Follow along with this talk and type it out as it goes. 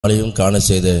நாளையும் காண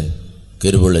செய்த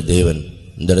கிருபையுள்ள தேவன்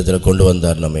இந்த இடத்துல கொண்டு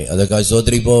வந்தார் நம்மை. அதற்காக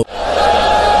ஸ்தோத்திரிப்போம்.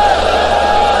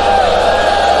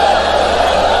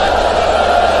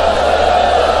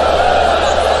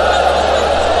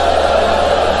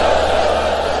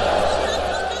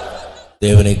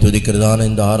 தேவனை துதிக்கிறதான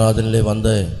இந்த ஆராதனையிலே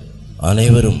வந்த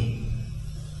அனைவரும்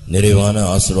நிறைவான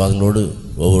ஆசீர்வாதங்களோடு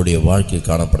ஒவ்வொருடைய வாழ்க்கை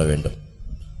காணப்பட வேண்டும்.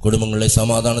 குடும்பங்களை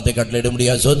சமாதானத்தை கட்டளையிட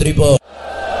முடியாது. ஸ்தோத்திரிப்போம்.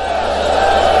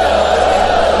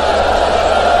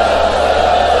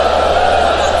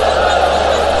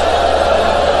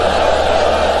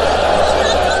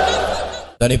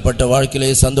 தனிப்பட்ட வாழ்க்கையிலே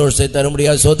சந்தோஷத்தை தர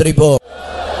முடியாது. ஸ்தோத்திரிப்போம்.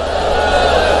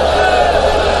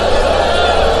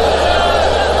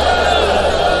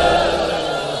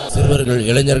 சிறுவர்கள்,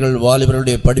 இளைஞர்கள்,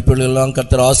 வாலிபர்களுடைய படிப்புகள் எல்லாம்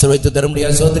கர்த்தர் ஆசீர்வதித்து தர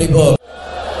முடியாது. ஸ்தோத்திரிப்போம்.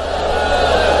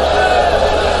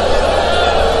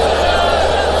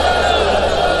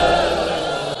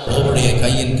 ஒவ்வொருடைய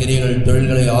கையின் கிரியைகள்,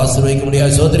 தொழில்களை ஆசீர்வதிக்க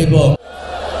முடியாது. ஸ்தோத்திரிப்போம்.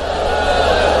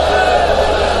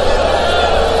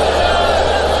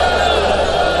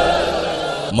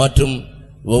 மற்றும்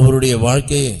ஒவ்வொருடைய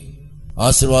வாழ்க்கை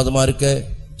ஆசீர்வாதமா இருக்க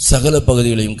சகல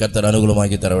பகுதிகளையும் கர்த்தர்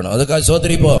அனுகூலமாக்கி தர வேண்டும். அதுக்காக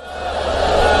ஸ்தோத்திரிப்போம்.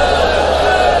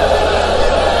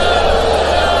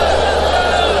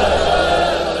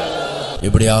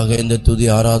 இப்படியாக இந்த துதி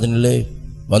ஆராதனையிலே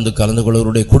வந்து கலந்து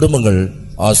கொள்வருடைய குடும்பங்கள்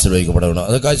ஆசீர்வதிக்கப்பட வேண்டும்.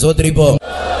 அதுக்காக ஸ்தோத்திரிப்போம்.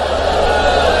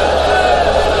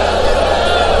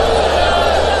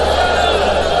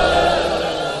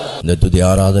 இந்த துதி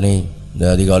ஆராதனை, இந்த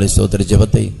அதிகாலை ஸ்தோத்திர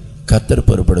ஜெபத்தை கர்த்தர்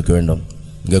பொறுப்பெடுக்க வேண்டும்.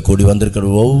 இங்கே கூடி வந்திருக்கிற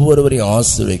ஒவ்வொருவரையும்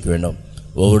ஆசீர்வதிக்க வேண்டும்.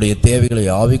 ஒவ்வொருடைய தேவைகளை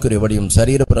ஆவிக்குரியபடியும்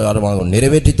சரீர பிரகாரமாக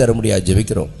நிறைவேற்றி தர முடியாது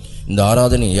ஜெபிக்கிறோம். இந்த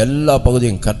ஆராதனை எல்லா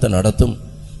பகுதியும் கர்த்தர் நடத்தும்.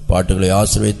 பாட்டுகளை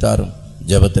ஆசீர்வதித்தாரும்,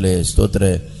 ஜெபத்திலே ஸ்தோத்திர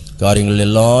காரியங்கள்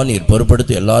எல்லாம் நீர்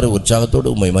பொறுப்படுத்தி எல்லாரும் உற்சாகத்தோடு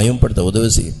உம்மை மயம்படுத்த உதவி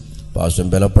செய்யும்.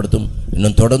 பாசம் பலப்படுத்தும்.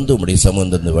 இன்னும் தொடர்ந்து உம்முடைய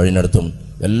சமூகத்திலிருந்து வழி நடத்தும்.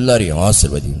 எல்லாரையும்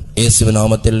ஆசீர்வதியும். இயேசுவின்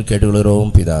நாமத்தில்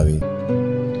கேட்டுக்கொள்கிறோம் பிதாவே.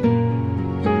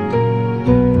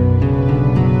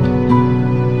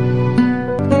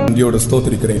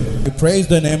 We praise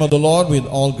the name of the Lord with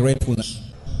all gratefulness.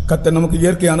 கர்த்தர் நமக்கு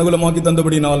இயற்கை அனுகூலமாக்கி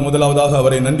தந்தபடியால் முதலாவதாக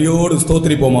அவரை நன்றியோடு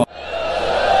ஸ்தோத்திரிப்போமா.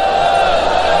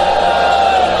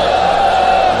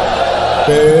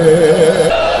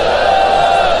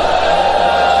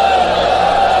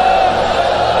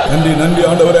 நன்றி நன்றி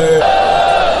ஆண்டவரே.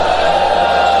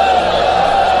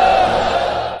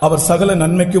 அவர் சகல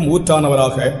நன்மைக்கும்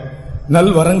ஊற்றானவராக,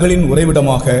 நல்வரங்களின்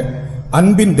உறைவிடமாக,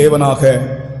 அன்பின் தேவனாக,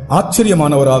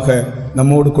 ஆச்சரியமானவராக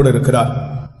நம்மோடு கூட இருக்கிறார்.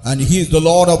 And he is the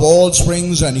Lord of all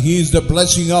springs, and he is the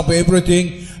blessing of everything,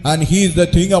 and he is the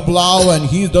thing of love, and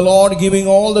he is the Lord giving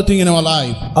all the thing in our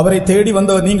life. அவரை தேடி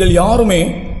வந்த நீங்கள் யாருமே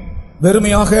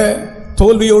வெறுமையாக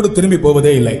தோல்வியோடு திரும்பி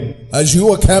போவதே இல்லை. As you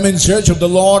come in search of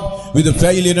the Lord with a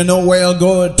failure to know where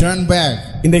go, turn back.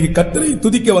 இன்றைக்கு கர்த்தரை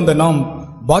துதிக்க வந்த நாம்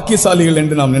பாக்கியசாலிகள்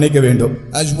என்று நாம் நினைக்க வேண்டும்.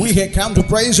 As we have come to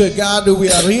praise God, we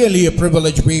are really a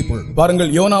privileged people.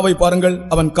 பாருங்கள், யோனாவை பாருங்கள்.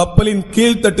 அவன் கப்பலின்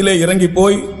கீழ்த்தட்டிலே இறங்கி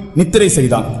போய் நித்திரை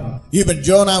செய்தான். Even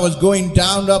Jonah was going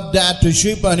down up that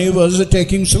ship and he was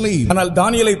taking sleep. ஆனால்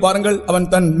தானியேலை பாருங்கள். அவன்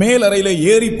தன் மேல் அறையிலே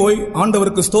ஏறி போய்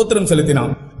ஆண்டவருக்கு ஸ்தோத்திரம்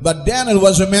செலுத்தினான். But Daniel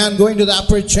was a man going to the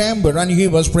upper chamber and he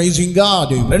was praising God.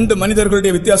 ரெண்டு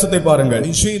மனிதர்களுடைய வித்தியாசத்தை பாருங்கள்.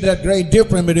 You see that great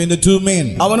difference between the two men.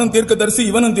 அவனும் தீர்க்கதரிசி,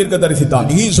 இவனும் தீர்க்கதரிசிதான்.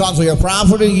 He is also a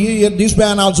prophet, this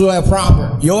man also a prophet.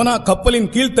 YONO கப்பலின்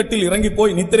கீழ்த்தட்டில் இறங்கி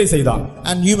போய் நித்திரை செய்தான்.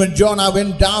 And even Jonah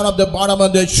went down at the bottom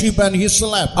of the ship and he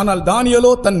slept. ஆனால்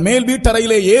தானியேலோ தன் மேல்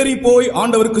வீட்டறையிலே ஏறி போய்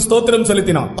ஆண்டவருக்கு ஸ்தோத்திரம்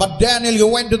செலுத்தினான். But Daniel, you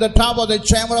went to the top of the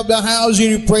chamber of the house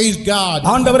and he praised God.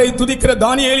 ஆண்டவரை துதிக்கிற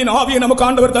தானியேலின் ஆவியை நமக்கு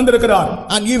ஆண்டவர் தந்திருக்கிறார்.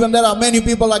 And even there are many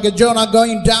people like a Jonah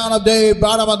going down at the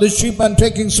bottom of the ship and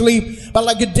taking sleep, but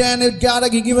like a Daniel, God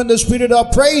has given the spirit of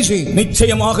praising.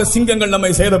 நிச்சயமாக சிங்கங்கள்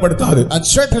நம்மை சேதப்படுத்தாது. And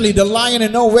certainly the lion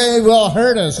in no way will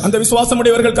hurt us. அந்த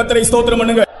விசுவாசமுடையவர்கள் கர்த்தரை ஸ்தோத்திரம்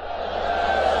பண்ணுங்க.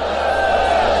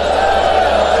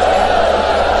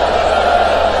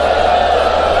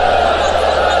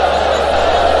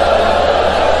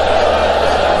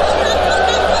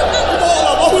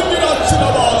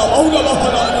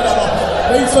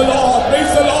 Praise the Lord,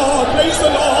 praise the Lord, praise the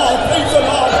Lord, praise the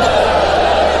Lord.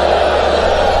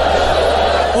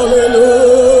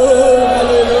 Hallelujah,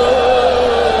 hallelujah,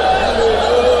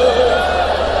 hallelujah.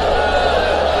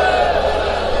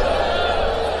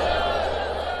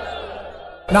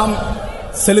 நாம்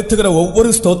செலுத்துகிற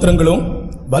ஒவ்வொரு ஸ்தோத்திரங்களும்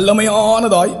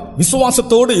வல்லமையானதாய்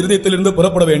விசுவாசத்தோடு இருதயத்திலிருந்து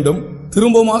புறப்பட வேண்டும்.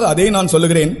 திரும்பவுமாக அதே நான்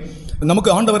சொல்லுகிறேன். நமக்கு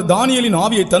ஆண்டவர் தானியேலின்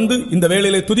ஆவியை தந்து இந்த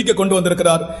வேளையிலே துதிக்க கொண்டு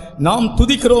வந்திருக்கிறார். நாம்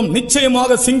துதிக்கிறோம்,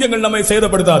 நிச்சயமாக சிங்கங்கள் நம்மை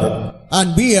சேதப்படுத்தாது. And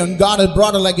God has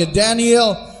brought like a Daniel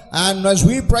And as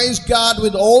we praise God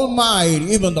with all might,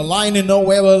 even the lion in no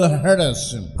way will hurt us.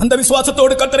 அந்த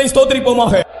விசுவாசத்தோடு கர்த்தரை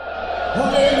ஸ்தோத்திரிப்போமாக.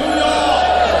 Hallelujah.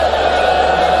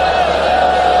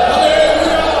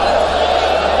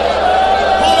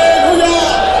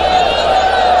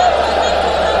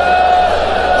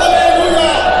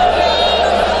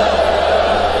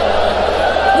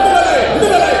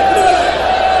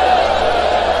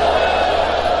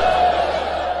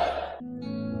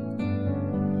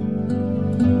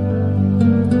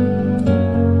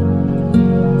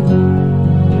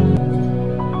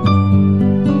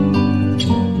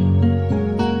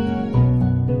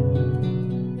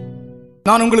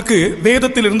 நான் உங்களுக்கு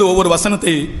வேதத்திலிருந்து ஒவ்வொரு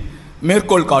வசனத்தை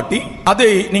மேற்கோள் காட்டி அதை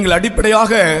நீங்கள்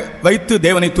அடிப்படையாக வைத்து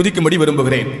தேவனை துதிக்கும்படி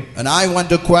விரும்புகிறேன். And I want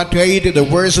to quotate the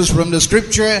verses from the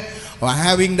scripture,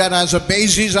 having that as a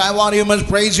basis. I want you must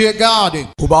praise your God.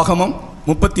 உபாகமம்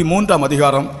 33ஆம்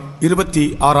அதிகாரம்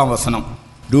 26ஆம் வசனம்.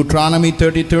 Deuteronomy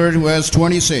 33 verse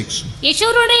 26.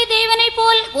 யெஷூருடைய தேவனைப்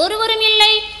போல் ஒருவரும்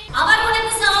இல்லை. அவர்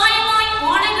உனக்கு சகாயமாய்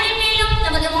வானங்களின் மேலும்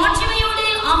தமது மாட்சிமையோடு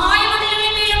ஆகாய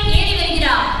மண்டலங்களின் மேலும் ஏறி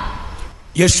வருகிறார்.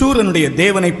 யெஷூரனுடைய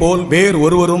தேவனைப் போல் வேறு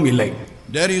ஒருவரும் இல்லை.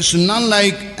 There is none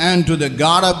like unto the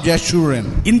God of Jeshurun.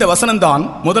 இந்த வசனம் தான்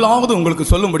முதலாவது உங்களுக்கு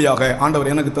சொல்லும்படியாக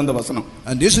ஆண்டவர் எனக்கு தந்த வசனம்.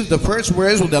 And this is the first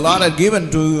verse the Lord had given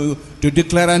to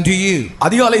declare unto you.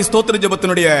 அதிகாலை ஸ்தோத்திர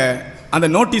ஜெபத்தினுடைய அந்த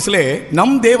நோட்டீஸ்லே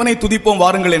நம் தேவனை துதிப்போம்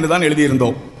வாருங்கள் என்று தான் எழுதி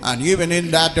இருந்தோம். And even in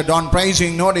that dawn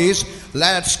praising notice,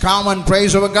 let's come and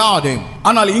praise our God.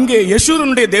 ஆனால் இங்கே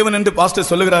யெஷூரனுடைய தேவன் என்று பாஸ்டர்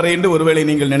சொல்லுகிறாரே என்று ஒருவேளை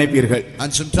நீங்கள் நினைப்பீர்கள்.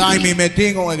 And sometime you may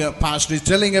think, oh, the pastor is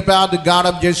telling about the God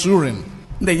of Jeshurun.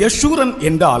 இந்த யெஷூரன்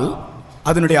என்றால்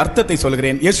அதனுடைய அர்த்தத்தை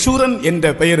சொல்கிறேன். யெஷூரன்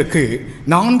என்ற பெயருக்கு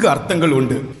 4 அர்த்தங்கள்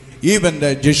உண்டு. Even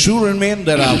the Jeshurun mean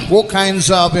there are 4 kinds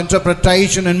of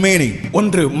interpretation and meaning.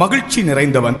 ஒன்று மகிழ்ச்சி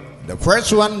நிறைந்தவன். The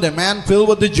first one, the man filled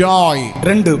with the joy.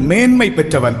 2 மேன்மை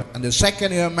பெற்றவன். And the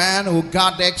second, a man who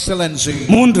got excellency.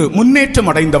 3 முன்னேற்றம்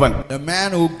அடைந்தவன். The man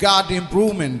who got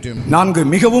improvement. 4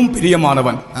 மிகவும்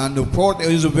பிரியமானவன். And the fourth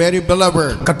is very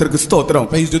beloved. கர்த்தருக்கு ஸ்தோத்திரம்.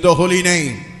 Praise to the holy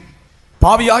name.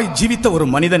 பாவியாய் ஜீவித்த ஒரு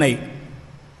மனிதனை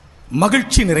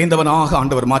மகிழ்ச்சி நிறைந்தவனாக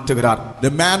ஆண்டவர் மாற்றுகிறார்.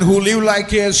 The man who lived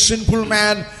like a sinful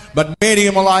man but made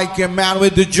him like a man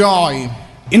with the joy.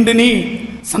 இன்று நீ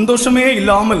சந்தோஷமே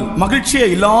இல்லாமல் மகிழ்ச்சியே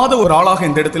இல்லாத ஒரு ஆளாக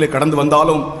இந்த இடத்திலே கடந்து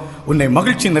வந்தாலும் உன்னை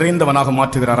மகிழ்ச்சி நிறைந்தவனாக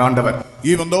மாற்றுகிறார் ஆண்டவர்.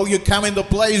 Even though you come in the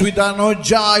place without no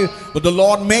joy, but the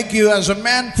Lord make you as a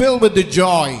man filled with the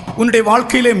joy. உன்னுடைய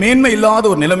வாழ்க்கையிலே மேன்மை இல்லாத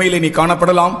ஒரு நிலைமையிலே நீ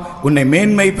காணப்படலாம், உன்னை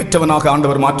மேன்மை பெற்றவனாக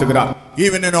ஆண்டவர் மாற்றுகிறார்.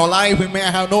 Even in our life we may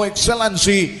have no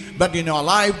excellency, but in our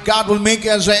life God will make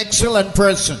us an excellent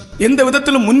person. எந்த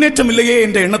விதத்திலும் முன்னேற்றம் இல்லையே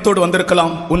என்ற எண்ணத்தோடு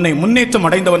வந்திருக்கலாம், உன்னை முன்னேற்றம்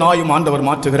அடைந்தவனாயும் ஆண்டவர்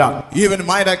மாற்றுகிறார். Even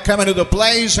might have come into the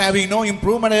place having no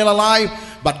improvement in our life,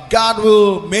 but God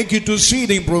will make you to see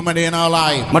the improvement in our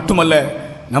life. மட்டுமல்ல,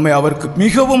 நம்மை அவருக்கு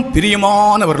மிகவும்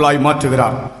பிரியமானவர்களாய்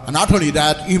மாற்றுகிறார். And not only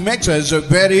that, he makes us a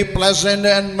very pleasant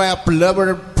and beloved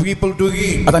people to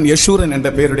him. அதான் யெஷூரன்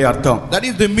என்ற பெயருடைய அர்த்தம். That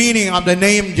is the meaning of the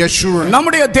name Jeshurun.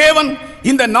 நம்முடைய தேவன்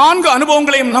இந்த 4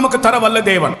 அனுபவங்களையும் நமக்கு தர வல்ல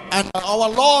தேவன். And our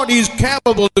Lord is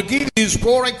capable to give these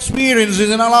 4 experiences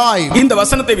in our life. இந்த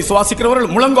வசனத்தை விசுவாசிக்கிறவர்கள்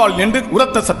முழங்கால் நின்று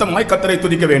உரத்த சத்தமாய் கர்த்தரை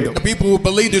துதிக்க வேண்டும். The people who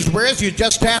believe this verse, you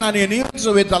just stand on your knees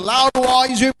with a loud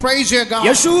voice, you praise your God.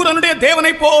 யெஷூரனுடைய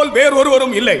தேவனை போல் வேறு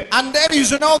ஒருவரும் இல்லை. And there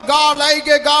is no God like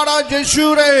a God of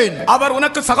Jeshurun. அவர்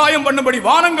உனக்கு சகாயம் பண்ணும்படி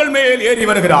வானங்கள் மேல் ஏறி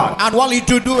வருகிறார். And only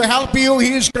to do help you,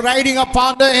 he is riding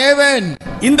upon the heaven.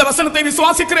 இந்த வசனத்தை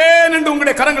விசுவாசிக்கிறேன் என்று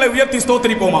உங்களுடைய கரங்களை உயர்த்தி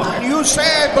ஸ்தோத்திரிப்போமா. You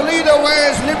say, believe the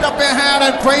words, lift up your hand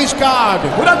and praise God.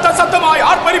 உரத்த சத்தமாய்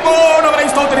ஆர்ப்பரிப்போடு அவரை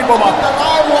ஸ்தோத்திரிப்போமா.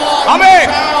 Amen.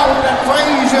 And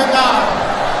praise your God.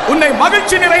 உன்னை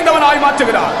மகிழ்ச்சி நிறைந்தவனாய்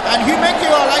மாற்றுகிறார். And he make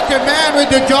you like a man with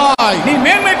the joy. நீ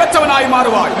மேன்மை பெற்றவனாய்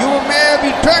மாறுவாய். You may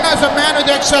be turned as a man with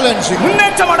excellency.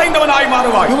 முன்னேற்றம் அடைந்தவனாய்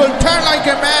மாறுவாய். You will turn like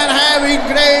a man having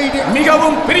great.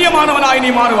 மிகவும் பிரியமானவனாய்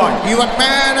நீ மாறுவாய். You a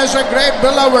man as a great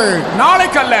beloved.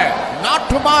 நாளைக்கல்ல, not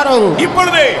tomorrow.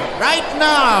 இப்பொழுதே, right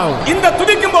now. இந்த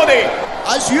துதிக்கும் போதே,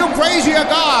 as you praise your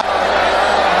God.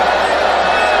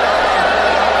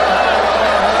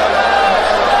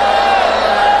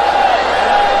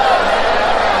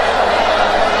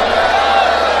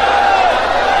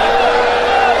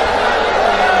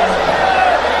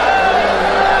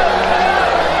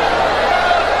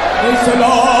 Praise the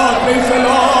Lord, praise the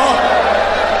Lord.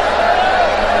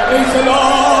 Praise the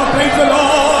Lord, praise the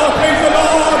Lord, praise the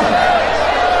Lord.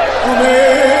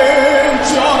 Amen.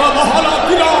 Shara mahala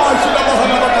kila, shara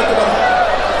mahala bakura.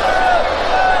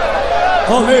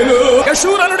 Hallelujah.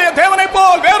 யெஷூரனுடைய தேவனைப்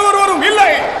போல் வேறு ஒருவரும்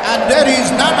இல்லை. And there is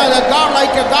none other God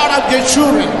like a God of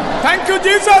Jeshurun. Thank you,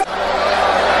 Jesus.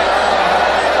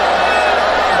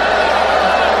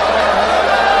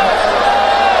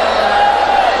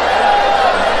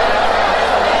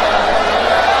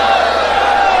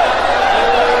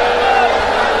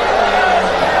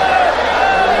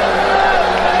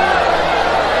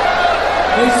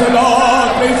 Praise the Lord,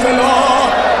 praise the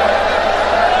Lord.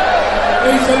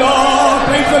 Praise the Lord,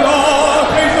 praise the Lord,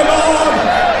 praise the Lord.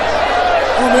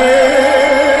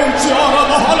 Amen. Shara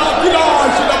bahala kila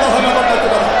shara bahala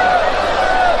bakra.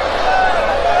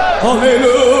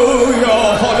 Hallelujah,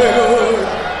 hallelujah.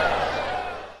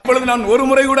 இப்பொழுது நான் ஒரு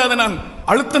முறை கூட அதை நான்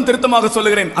அழுத்தம் திருத்தமாக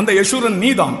சொல்லுகிறேன். அந்த யெஷூரன்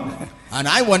நீதான். And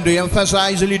I want to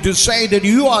emphasize to say that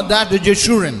you are that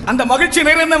Jeshurun. அந்த மகிழ்ச்சி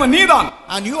நிறைந்தவன் நீதான்.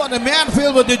 And you are the man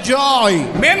filled with the joy.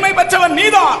 மேன்மை பெற்றவன்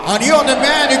நீதான். And you are the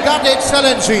man who got the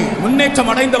excellency. முன்னேற்றம்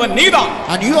அடைந்தவன் நீதான்.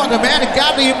 And you are the man who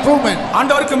got the improvement.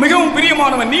 ஆண்டவருக்கு மிகவும்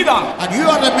பிரியமானவன் நீதான். And you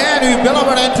are the man who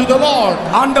beloved unto the Lord.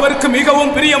 ஆண்டவருக்கு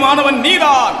மிகவும் பிரியமானவன்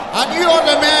நீதான். And you are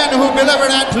the man who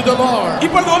beloved unto the Lord.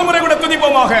 இப்பொழுது ஒரு முறை கூட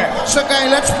துதிப்போமாக. So okay,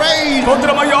 let's pray.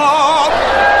 ஸ்தோத்திரமையா.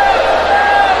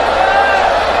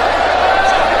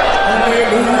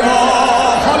 Hallelujah,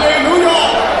 hallelujah.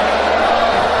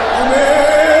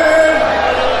 Amen.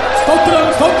 Stotram,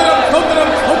 stotram, stotram,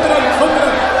 stotram,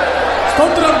 stotram.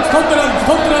 Stotram, stotram,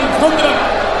 stotram, stotram.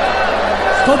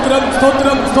 Stotram,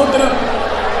 stotram, stotram.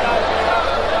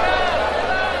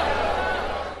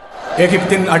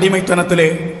 எகிப்தின் அடிமைத்தனத்திலே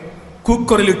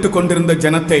கூக்குரலிட்டுக் கொண்டிருந்த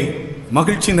ஜனத்தை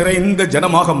மகிழ்ச்சி நிறைந்த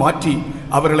ஜனமாக மாற்றி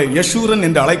அவர்களை யெஷூரன்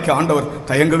என்று அழைக்க ஆண்டவர்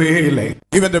தயங்கவே இல்லை.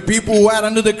 Even the people who were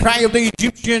under the cry of the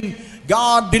Egyptian,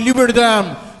 God delivered them,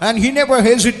 and he never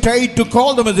hesitated to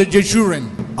call them as a Jeshurun.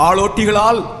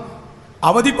 ஆளோட்டிகளால்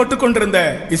அவதிப்பட்டுக் கொண்டிருந்த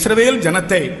இஸ்ரவேல்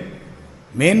ஜனத்தை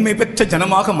மேன்மை பெற்ற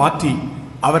ஜனமாக மாற்றி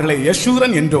அவர்களை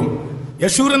யெஷூரன் என்றும்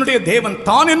யெஷூரனுடைய தேவன்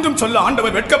தான் என்றும் சொல்ல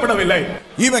ஆண்டவர் வெட்கப்படவில்லை.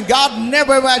 Even God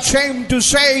never was ashamed to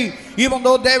say, even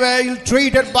though they were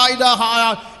ill-treated by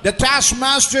the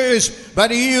taskmasters, but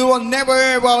he never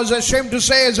was ashamed to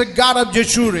say as a God of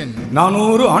Jeshurun.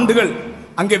 400 ஆண்டுகள்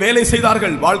அங்கே வேலை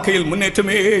செய்தார்கள். வாழ்க்கையில்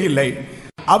முன்னேற்றமே இல்லை.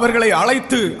 அவர்களை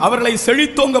அழைத்து அவர்களை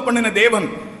செழித்தோங்க பண்ணின தேவன்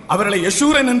அவர்களை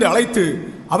யெஷூரன் என்று அழைத்து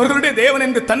அவர்களுடைய தேவன்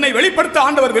என்று தன்னை வெளிப்படுத்த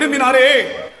ஆண்டவர் விரும்பினாரே.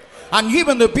 And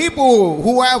even the people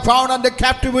who were found under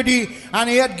captivity, and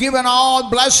he had given all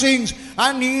blessings,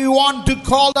 and he wanted to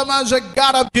call them as a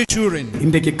God of Jeshurun.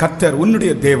 இன்றைக்கு கர்த்தர்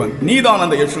உன்னுடைய தேவன், நீதான்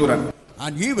அந்த Jeshurun.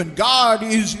 And even God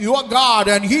is your God,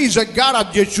 and he is a God of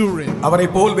Jeshurun. அவரை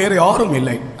போல் வேறு யாரும்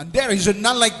இல்லை. And there is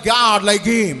none like God like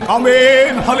him.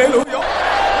 Amen. Hallelujah.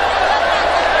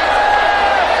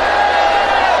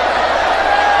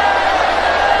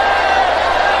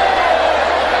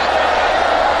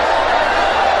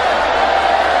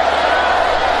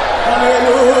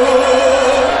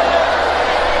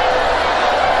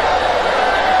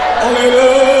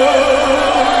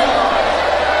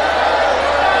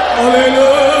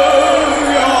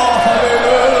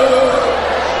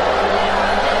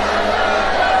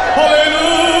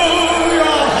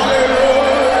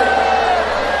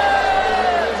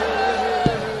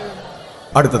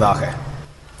 அடுத்ததாக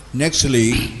Nextly,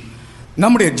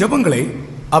 நம்முடைய ஜெபங்களை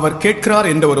அவர் கேட்கிறார்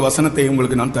என்ற ஒரு வசனத்தை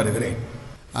உங்களுக்கு நான் தருகிறேன்.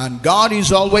 and God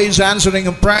is always answering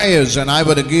prayers, and I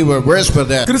will give a verse for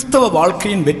that. கிறிஸ்தவ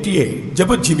வாழ்க்கையின் வெற்றியே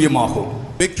ஜெப ஜீவியமாகும்.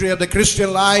 Victory of the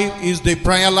Christian life is the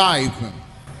prayer life.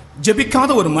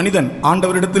 ஜெபிக்காத ஒரு மனிதன்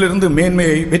ஆண்டவரிடத்திலிருந்து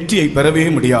மேன்மையை வெற்றியை பெறவே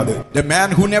முடியாது. The man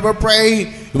who never pray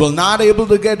will not able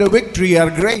to get a victory or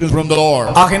grace from the Lord.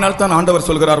 ஆகையால் தான் ஆண்டவர்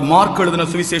சொல்கிறார், மார்க் எழுதின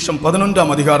சுவிசேஷம்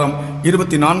 11ஆம் அதிகாரம்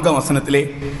 24ஆம் வசனத்திலே,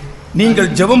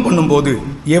 நீங்கள் ஜெபம் பண்ணும்போது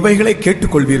எவைகளை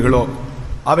கேட்டுக்கொள்வீர்களோ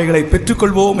அவைகளை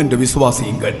பெற்றுக்கொள்வோம் என்று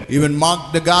விசுவாசியுங்கள். Even Mark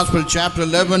the Gospel chapter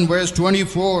 11 verse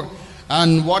 24,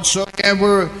 and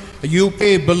whatsoever you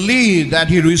pay, believe that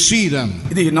he receive them.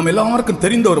 இது நம்ம எல்லாருக்கும்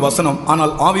தெரிந்த ஒரு வசனம்,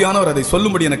 ஆனால் ஆவியானவர் அதை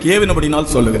சொல்லும்படி எனக்கு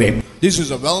ஏவினபடினால் சொல்லுகிறேன். This is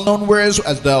a well known verse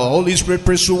as the Holy Spirit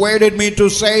persuaded me to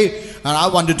say, and I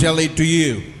want to tell it to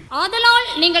you. ஆதலால்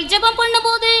நீங்கள் ஜெபம்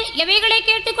பண்ணும்போது எவைகளை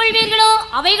கேட்டுக்கொள்வீர்களோ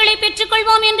அவைகளை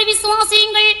பெற்றுக்கொள்வோம் என்று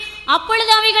விசுவாசியுங்கள்,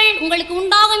 அப்பொழுது அவைகள் உங்களுக்கு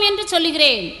உண்டாகும் என்று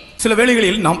சொல்லுகிறேன். சில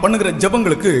வேளைகளில் நாம் பண்ணுகிற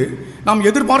ஜெபங்களுக்கு நாம்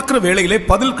எதிர்பார்க்கிற வேளையிலே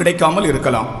பதில் கிடைக்காமல்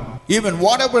இருக்கலாம். Even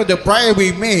whatever the prayer we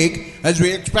make, as we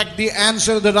expect the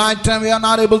answer at the right time, we are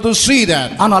not able to see that.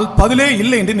 ஆனால் பதிலே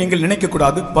இல்லை என்று நீங்கள் நினைக்க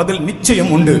கூடாது. பதில்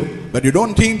நிச்சயம் உண்டு. But you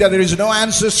don't think that there is no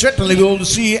answer. Certainly we will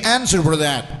see answer for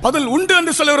that. பதில் உண்டு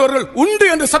என்று சொல்லுகிறவர்கள் உண்டு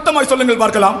என்று சத்தமாய் சொல்லுங்கள்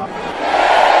பார்க்கலாம்.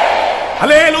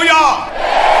 ஹல்லேலூயா.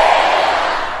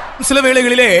 சில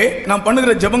வேளைகளிலே நாம்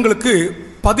பண்ணுகிற ஜெபங்களுக்கு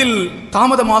பதில்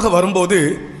தாமதமாக வரும்போது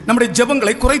நம்முடைய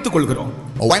ஜெபங்களை குறைத்துக் கொள்கிறோம்.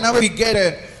 Whenever we get a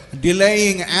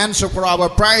delaying answer for our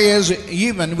prayers,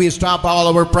 even we stop all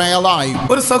our prayer life.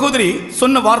 ஒரு சகோதரி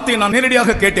சொன்ன வார்த்தையை நான்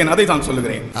நேரடியாக கேட்டேன், அதை நான்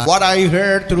சொல்லுகிறேன். What I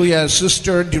heard through your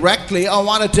sister directly, I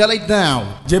want to tell it now.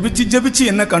 ஜெபிச்சு ஜெபிச்சு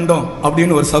என்ன கண்டோம்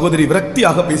அப்படினு ஒரு சகோதரி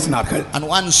விரக்தியாக பேசினார்கள். And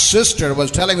one sister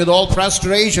was telling with all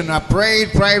frustration, I prayed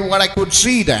what I could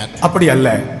see that. அப்படி அல்ல.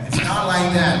 It's not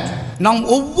like that. நாம்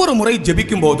ஒவ்வொரு முறை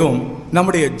ஜெபிக்கும் போதும்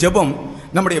நம்முடைய ஜெபம்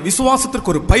நம்முடைய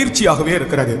விசுவாசத்திற்கு ஒரு பயிற்சியாகவே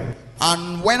இருக்கிறது. And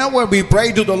whenever we pray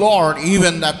to the Lord,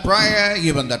 even that prayer,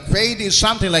 even that faith is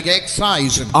something like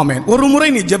exercise. ஆமென். ஒரு முறை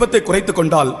நீ ஜெபத்தை குறைத்துக்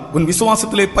கொண்டால் உன்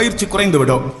விசுவாசத்திலே பயிற்சி குறைந்து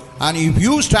விடும். And if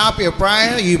you stop your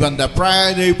prayer, even the prayer,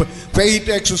 the faith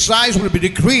exercise will be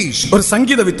decreased. ஒரு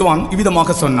சங்கீத வித்வான்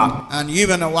இவ்விதமாக சொன்னார். And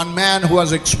even one man who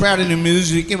was expert in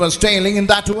music, he was telling in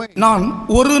that way. நான்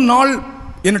ஒரு நாள்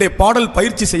என்னுடைய பாடல்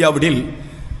பயிற்சி செய்யாவிடில்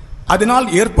அதனால்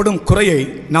ஏற்படும் குறையை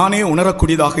நானே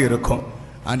உணரக்கூடியதாக இருக்கும்.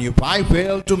 And if I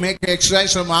fail to make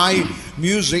exercise of my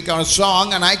music or song,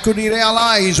 and I could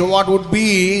realize what would be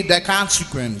the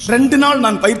consequence. 2 நாள்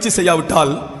நான் பயிற்சி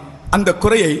செய்யாவிட்டால் அந்த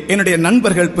குறையை என்னுடைய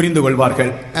நண்பர்கள் புரிந்து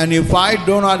கொள்வார்கள். And if I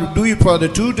do not do it for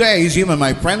the 2 days, even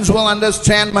my friends will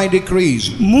understand my decrease.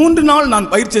 3 நாள்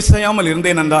நான் பயிற்சி செய்யாமல்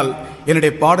இருந்தேன் என்றால்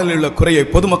என்னுடைய பாடலில் உள்ள குறையை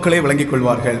பொதுமக்களே விளங்கிக்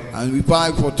கொள்வார்கள். And if I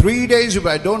for 3 days if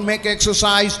I don't make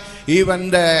exercise, even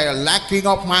the lacking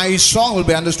of my song will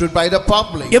be understood by the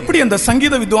public. எப்படி அந்த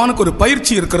சங்கீத வித்வானுக்கு ஒரு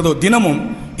பயிற்சி இருக்கிறதோ தினமும்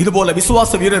இதுபோல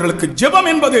விசுவாச வீரர்களுக்கு ஜெபம்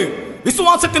என்பது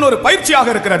விசுவாசத்தின் ஒரு பயிற்சியாக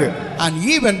இருக்கிறது. And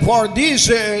even for this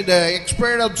the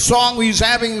expert of song who is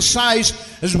having exercise,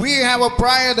 as we have a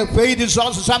prayer, the faith is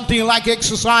also something like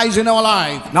exercise in our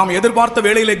life. நாம் எதிர்பார்த்த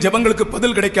வேளையிலே ஜெபங்களுக்கு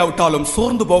பதில் கிடைக்காவிட்டாலும்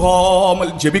சோர்ந்து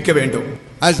போகாமல் ஜெபிக்க வேண்டும்.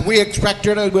 As we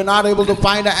expected, we were not able to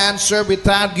find an answer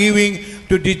without giving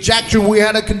to dejection. We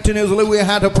had to continuously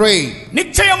pray.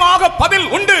 நிச்சயமாக பதில்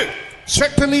உண்டு.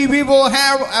 Certainly we will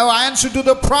have our answer to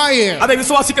the prayer. அதை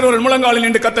விசுவாசிக்கிறவர்கள் முழங்காலில்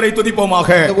நின்று கர்த்தரை துதிப்போமாக.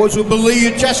 Those who believe,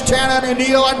 just stand and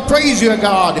kneel and praise your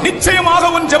God. நிச்சயமாக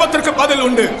உன் ஜெபத்திற்கு பதில்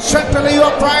உண்டு. Certainly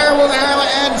your prayer will have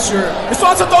an answer.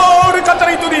 விசுவாசத்தோடு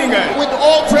கர்த்தரை துதியுங்க. With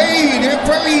all faith and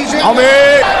praise him.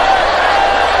 ஆமென்.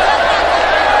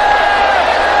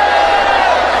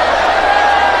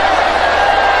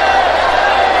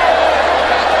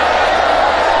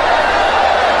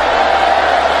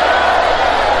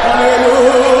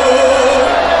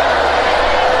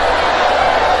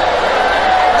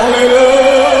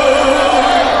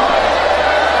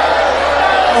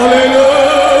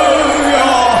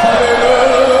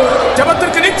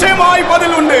 ஜெபத்திற்கு நிச்சயமாய்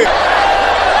பதில் உண்டு.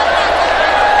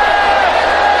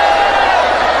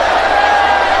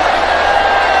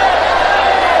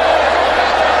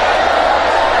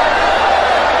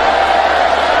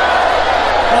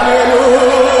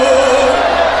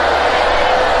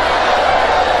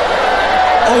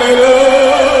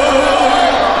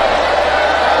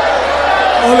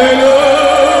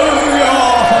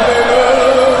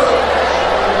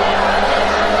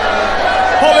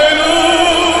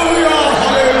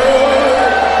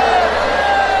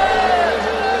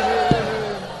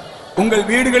 உங்கள்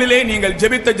வீடுகளிலே நீங்கள்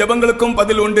ஜெபித்த ஜெபங்களுக்கும்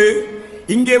பதில் உண்டு.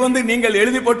 இங்கே வந்து நீங்கள்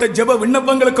எழுதி போட்ட ஜெப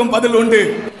விண்ணப்பங்களுக்கும் பதில் உண்டு.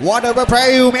 Whatever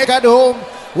prayer you make at home,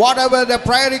 whatever the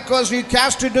prayer request you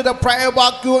cast into the prayer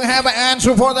box, you have an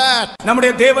answer for that.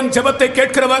 நம்முடைய தேவன் ஜெபத்தை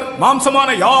கேட்கிறவர்.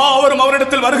 மாம்சமான யாவரும்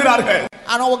அவரிடத்தில் வருகிறார்கள்.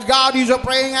 And our God is a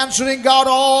praying answering God.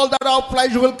 All that our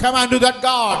pleasure will come unto that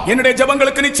God. என்னுடைய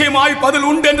ஜெபங்களுக்கு நிச்சயமாய் பதில்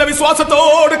உண்டு என்ற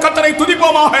விசுவாசத்தோடு கர்த்தரை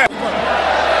துதிப்போமாக.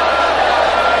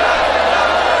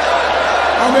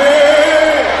 ஆமென்.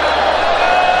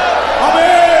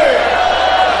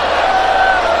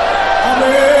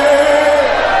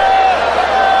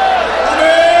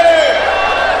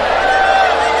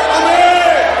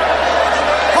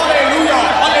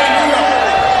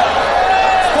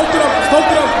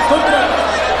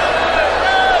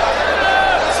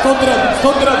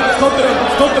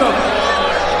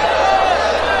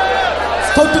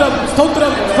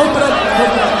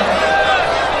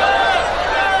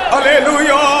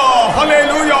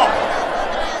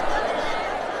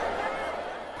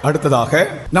 அடுத்ததாக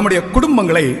நம்முடைய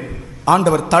குடும்பங்களை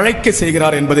ஆண்டவர் தழைக்க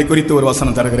செய்கிறார் என்பதை குறித்து ஒரு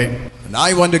வசனம் தருகிறேன்.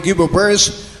 I want to give a verse.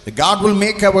 God will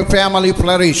make our family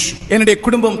flourish. என்னுடைய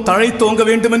குடும்பம் தழைத்தோங்க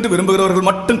வேண்டும் என்று விரும்புகிறவர்கள்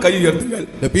மட்டும் கை உயர்த்துங்கள்.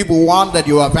 The people who want that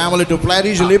your family to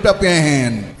flourish, lift up your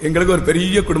hand. எங்களுக்கு ஒரு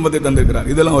பெரிய குடும்பத்தை தந்திருக்கிறார்.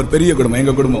 இதெல்லாம் ஒரு பெரிய குடும்பம்,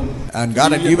 எங்க குடும்பம். And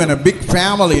God had given a big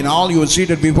family, and all you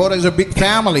seated before is a big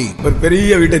family. ஒரு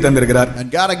பெரிய வீட்டை தந்திருக்கிறார். And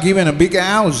God had given a big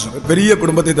house. பெரிய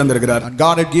குடும்பத்தை தந்திருக்கிறார். And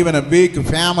God had given a big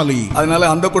family. அதனால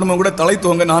அந்த குடும்பம் கூட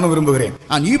தழைத்தோங்க நானும் விரும்புகிறேன்.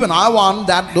 And even I want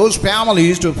that those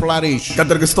families to flourish.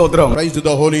 கர்த்தருக்கு ஸ்தோத்திரம். Praise to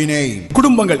the holy name.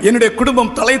 குடும்பங்கள், என்னுடைய குடும்பம்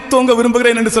தழைத்தோங்க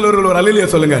விரும்புகிறேன் என்று சொல்லுவர்கள் ஒரு அல்லேலூயா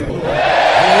சொல்லுங்க.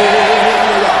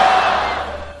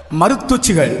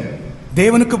 மருத்துவச்சிகள்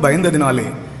தேவனுக்கு பயந்ததினாலே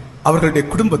அவர்களுடைய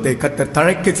குடும்பத்தை கர்த்தர்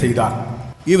தழைக்க செய்தார்.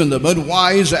 Even the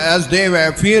midwives, as they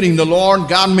were fearing the Lord,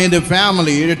 God made the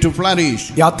family to flourish.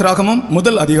 யாத்ராகமம்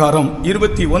முதல் அதிகாரம்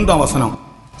 21ஆம் வசனம்.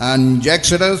 And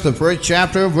Exodus, the first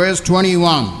chapter, verse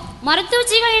 21.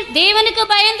 மருத்துவச்சிகள் தேவனுக்கு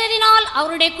பயந்ததினால்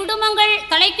அவருடைய குடும்பங்கள்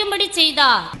தழைக்கும்படி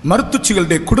செய்தார்.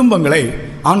 மருத்துவச்சிகளுடைய குடும்பங்களை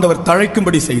ஆண்டவர்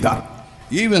தழைக்கும்படி செய்தார்.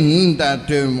 Even that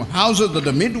houses of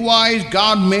the midwives,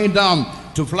 God made them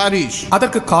to flourish.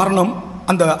 அதற்கு காரணம்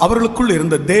அந்த அவர்களுக்குள்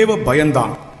இருந்த தேவ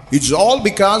பயம்தான். It's all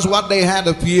because what they had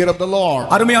a fear of the Lord.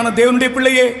 அருமையான தேவனுடைய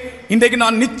பிள்ளையே, இன்றைக்கு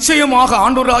நான் நிச்சயமாக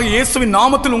ஆண்டவராகிய இயேசுவின்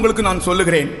நாமத்தில் உங்களுக்கு நான்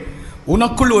சொல்லுகிறேன்,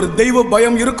 உனக்குள் ஒரு தெய்வ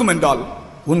பயம் இருக்கும் என்றால்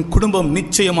உன் குடும்பம்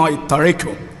நிச்சயமாய்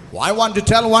தழைக்கும். I want to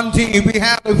tell one thing: if we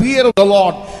have a fear of the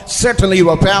Lord, certainly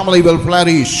your family will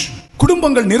flourish.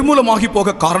 குடும்பங்கள் நிர்மூலமாகி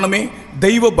போக காரணமே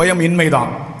தெய்வ பயம்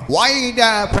இன்மைதான். Why the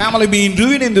family being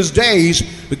ruined in these days?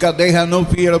 Because they have no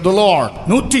fear of the Lord.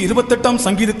 128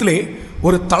 சங்கீதத்திலே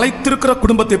ஒரு தழைத்திருக்கிற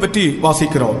குடும்பத்தை பற்றி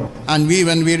வாசிக்கிறோம். And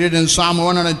when we read in Psalm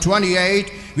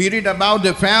 128, we read about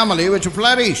the family which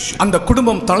flourish. அந்த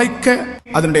குடும்பம் தழைக்க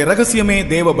அதனுடைய ரகசியமே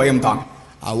தேவ பயம்தான்.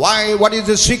 What is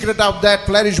the secret of that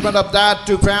flourishment of that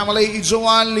to family? It's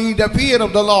only the fear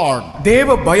of the Lord.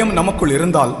 தேவ பயம் நமக்குள்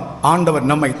இருந்தால் ஆண்டவர்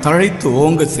நம்மை தழைத்து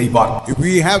ஓங்க செய்வார். If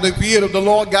we have the fear of the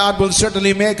Lord, God will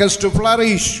certainly make us to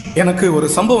flourish. எனக்கு ஒரு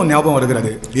சம்பவம் ஞாபகம்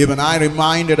வருகிறது. Even I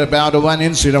reminded about one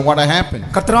incident what happened.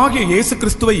 கர்த்தராகிய இயேசு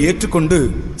கிறிஸ்துவை ஏற்றுக்கொண்டு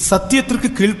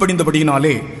சத்தியத்திற்கு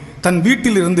கீழ்ப்படிந்தபடியினாலே தன்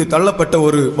வீட்டிலிருந்து தள்ளப்பட்ட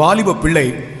ஒரு வாலிப பிள்ளை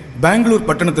பெங்களூர்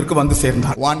பட்டணத்திற்கு வந்து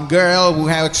சேர்ந்தார். One girl who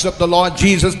had accepted the Lord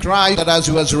Jesus Christ, that as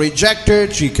she was rejected,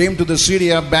 she came to the city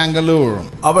of Bangalore.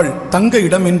 அவள் தங்க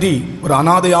இடமின்றி ஒரு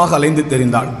அனாதையாக அலைந்து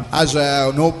திரிந்தாள். As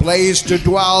no place to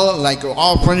dwell, like an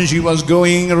orphan, she was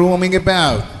roaming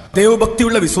about.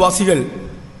 தேவபக்தியுள்ள விசுவாசிகள்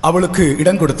அவளுக்கு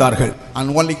இடம் கொடுத்தார்கள்.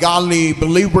 And only godly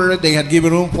believers, they had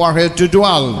given room for her to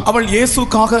dwell. அவள்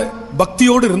இயேசுக்காக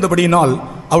பக்தியோடு இருந்தபடியினால்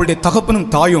அவளுடைய தகப்பனும்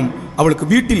தாயும் அவளுக்கு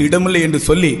வீட்டில் இடமில்லை என்று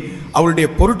சொல்லி அவளுடைய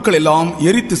பொருட்கள் எல்லாம்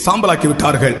எரித்து சாம்பலாக்கி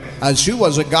விட்டார்கள். As she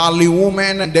was a godly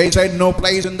woman, and they said no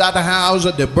place in that house,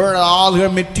 they burned all her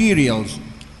materials.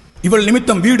 இவள்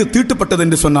நிமித்தம் வீடு தீட்டுப்பட்டது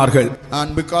என்று சொன்னார்கள். And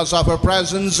because of her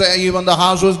presence, even the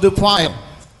house was defiled.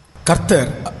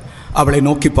 கர்த்தர் அவளை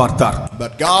நோக்கி பார்த்தார்.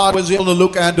 But God was able to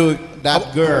look into that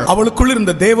girl. அவளுக்குள்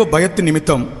இருந்த தேவ பயத்தின்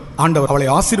நிமித்தம் ஆண்டவர் அவளை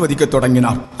ஆசீர்வதிக்க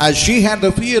தொடங்கினார். As she had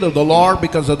the fear of the Lord,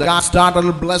 because of that, God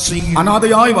started blessing.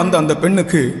 அனாதையாய் வந்த அந்த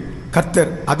பெண்ணுக்கு கர்த்தர்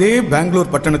அதே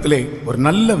பெங்களூர் பட்டணத்திலே ஒரு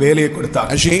நல்ல வேலையை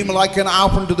கொடுத்தார். As she came like an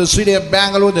orphan to the city of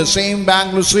Bangalore, the same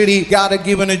Bangalore city, God had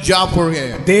given a job for her.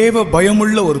 தேவ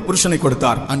பயமுள்ள ஒரு புருஷனை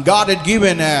கொடுத்தார். And God had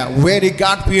given a very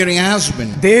God-fearing husband.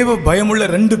 தேவ பயமுள்ள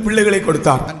 2 பிள்ளைகளை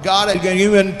கொடுத்தார். And God had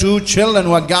given 2 children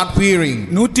who were God-fearing.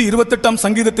 128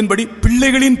 சங்கீதத்தின்படி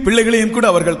பிள்ளைகளின் பிள்ளைகளையும் கூட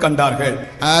அவர்கள் கண்டார்கள்.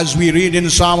 As we read in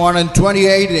Psalm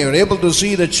 128, they were able to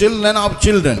see the children of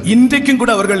children. இன்றைக்கும்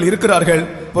கூட அவர்கள் இருக்கிறார்கள்.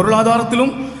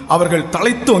 பொருளாதாரத்திலும் அவர்கள்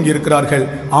தழைத்தோங்கி இருக்கிறார்கள்.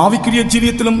 ஆவிக்குரிய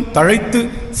ஜீவியத்திலும் தழைத்து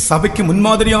சபைக்கு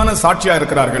முன்மாதிரியான சாட்சியா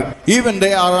இருக்கிறார்கள். Even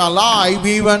they are alive,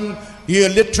 even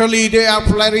literally they are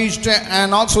flourished,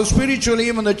 and also spiritually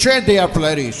even the church they are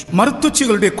flourished.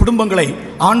 மருத்துவச்சிகளுடைய குடும்பங்களை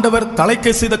ஆண்டவர்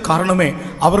தழைக்க செய்த காரணமே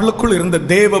அவர்களுக்குள் இருந்த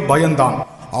தேவ பயம்தான்.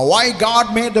 Why God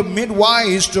made the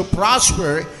midwives to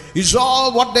prosper is all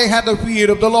what they had the fear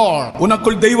of the Lord.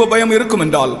 உனக்குள் தெய்வ பயம் இருக்கும்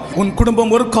என்றால் உன்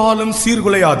குடும்பம் ஒரு காலம்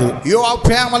சீர்குலையாது. Your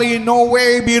family in no way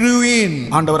be ruined.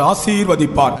 ஆண்டவர்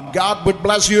ஆசீர்வதிப்பார். God would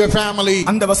bless your family.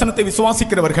 அந்த வசனத்தை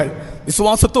விசுவாசிக்கிறவர்கள்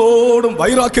விசுவாசத்தோடும்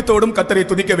வைராக்கியத்தோடும் கர்த்தரை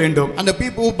துதிக்க வேண்டும். And the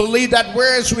people who believe that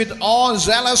verse with all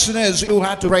zealousness, you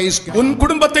have to praise God. உன்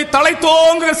குடும்பத்தை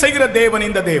தழைத்தோங்க செய்கிற தேவன்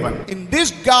இந்த தேவன். In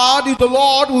this God is the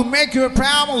Lord who make your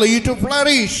family to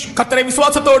flourish. கர்த்தரை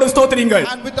விசுவாசத்தோடு ஸ்தோத்திரிங்கள்.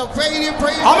 And with the faith you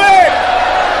praise. Amen.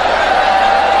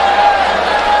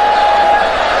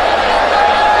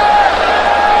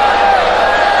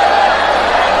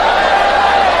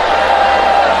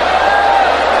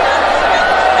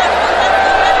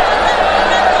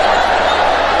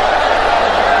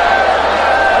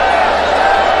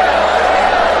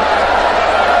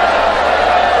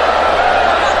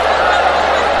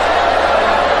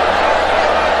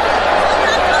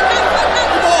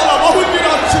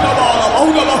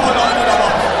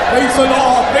 Praise the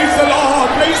Lord, praise the Lord,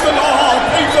 praise the Lord,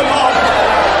 praise the Lord.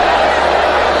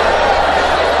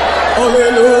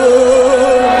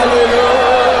 Hallelujah, hallelujah,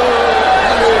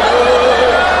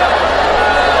 hallelujah.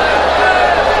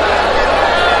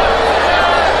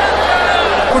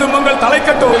 குடும்பங்கள்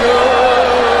தலைக்கட்டும்.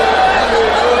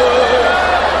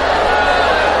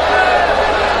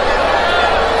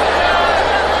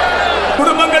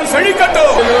 குடும்பங்கள்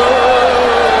செழிக்கட்டும்.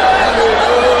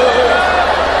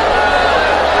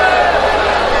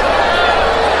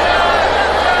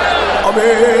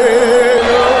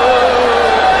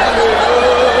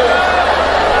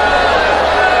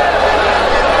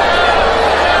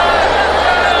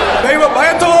 தெய்வ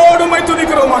பயத்தோடு உம்மை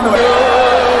துதிக்கிறோம் ஆண்டவரே.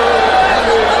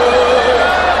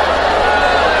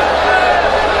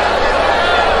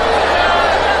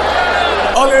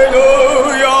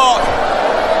 ஹல்லேலூயா.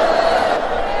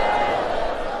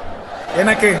 என்னை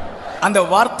எனக்கு அந்த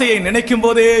வார்த்தையை நினைக்கும்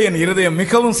போதே என் இருதயம்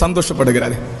மிகவும்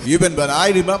சந்தோஷப்படுகிறது. Even when I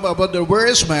remember about the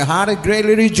verse, my heart is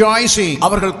greatly rejoicing.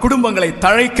 அவர்கள் குடும்பங்களை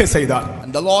தழைக்க செய்தார்.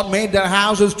 And the Lord made their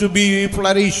houses to be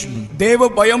flourished.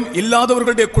 தேவ பயம்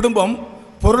இல்லாதவர்களுடைய குடும்பம்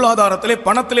பொருளாதாரத்திலே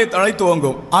பணத்திலே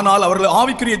தழைத்துவங்கும், ஆனால் அவர்கள்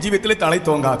ஆவிக்குரிய ஜீவியத்திலே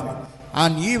தழைத்துவங்காது.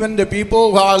 And even the people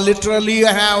who are literally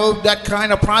have that kind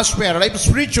of prosperity,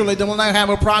 spiritually they will not have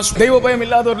a prosperity. தெய்வ பயம்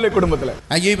இல்லாதவர்களுடைய குடும்பத்திலே,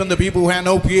 and even the people who have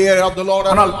no fear of the Lord,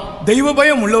 ஆனால் தெய்வ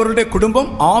பயம் உள்ளவர்களுடைய குடும்பம்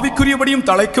ஆவிக்குரியபடியும்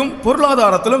தழைக்கும்,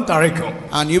 பொருளாதாரத்திலும் தழைக்கும்.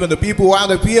 and even the people who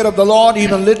have the fear of the Lord,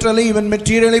 even literally, even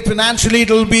materially, financially,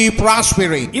 it will be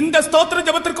prospering. இந்த ஸ்தோத்திர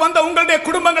ஜெபத்திற்கு வந்த உங்களுடைய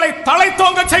குடும்பங்களை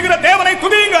தழைத்தோங்க செய்கிற தேவனை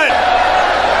துதியுங்கள்.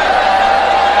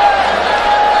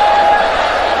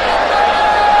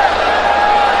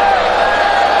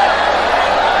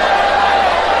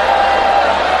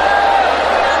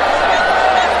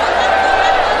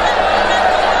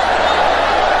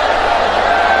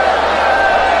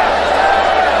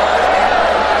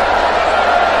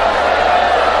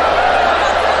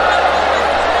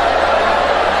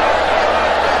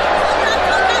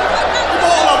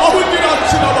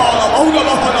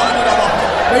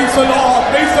 Praise the Lord,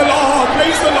 praise the Lord,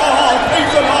 praise the Lord,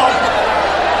 praise the Lord.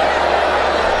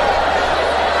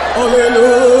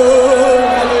 Hallelujah,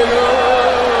 hallelujah,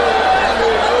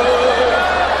 hallelujah.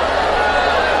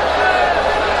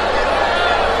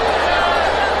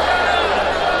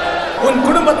 உன்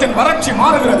குடும்பத்தின் வறட்சி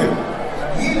மாறுகிறது.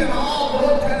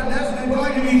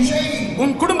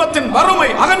 உன் குடும்பத்தின் வறுமை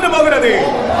அகன்று போகிறது.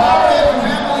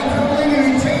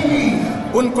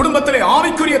 உன் குடும்பத்திலே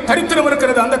ஆவிக்குரிய தரித்திரம்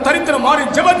இருக்கிறது, அந்த தரித்திரம் மாறி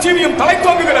ஜெப ஜீவியம்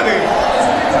தழைத்தோங்குகிறது.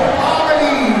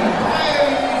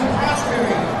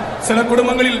 சில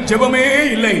குடும்பங்களில் ஜெபமே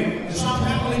இல்லை,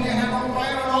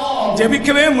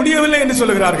 ஜெபிக்கவே முடியவில்லை என்று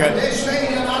சொல்லுகிறார்கள்.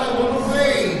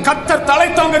 கர்த்தர்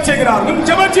தழைத்தோங்க செய்கிறார். உன்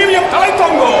ஜெப ஜீவியம்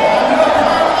தழைத்தோங்கும்.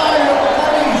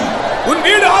 உன்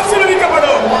வீடு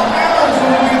ஆசீர்வதிக்கப்படும்.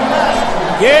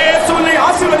 இயேசு உன்னை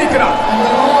ஆசீர்வதிக்கிறார்.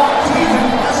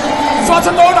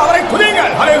 விசுவாசத்தோடு அவரை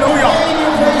துதியுங்கள். ஹல்லேலூயா.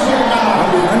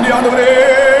 நன்றி ஆண்டவரே.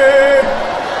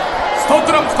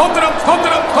 ஸ்தோத்திரம் ஸ்தோத்திரம்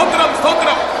ஸ்தோத்திரம் ஸ்தோத்திரம்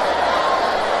ஸ்தோத்திரம்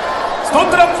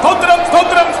ஸ்தோத்திரம் ஸ்தோத்திரம்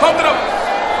ஸ்தோத்திரம் ஸ்தோத்திரம்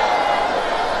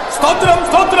ஸ்தோத்திரம்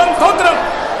ஸ்தோத்திரம் ஸ்தோத்திரம்.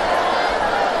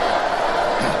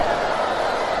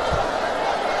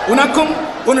 உனக்கும்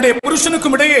உன்னுடைய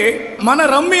புருஷனுக்கும் இடையே மன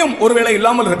ரம்மியம் ஒருவேளை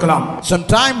இல்லாமல் இருக்கலாம்.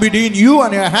 Sometime between you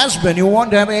and your husband you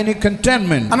won't have any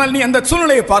contentment. ஆனால் நீ அந்த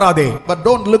சூழ்நிலையை பாராதே. But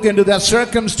don't look into that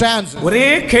circumstance. ஒரே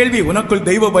கேள்வி, உனக்குள்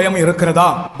தெய்வ பயம் இருக்கிறதா?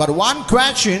 But one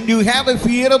question, do you have the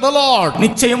fear of the Lord?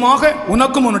 நிச்சயமாக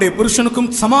உனக்கும் உன்னுடைய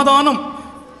புருஷனுக்கும் சமாதானம்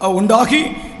உண்டாகி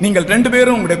நீங்கள் ரெண்டு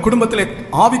பேரும் உங்களுடைய குடும்பத்திலே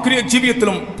ஆவிக்குரிய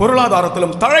ஜீவியத்திலும்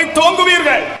பொருளாதாரத்திலும்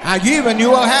தழைத்தோங்குவீர்கள். And even you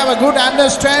will have a good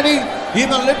understanding,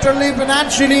 even literally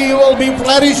financially you will be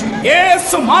flourishing.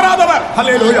 இயேசு மாறாதவர்.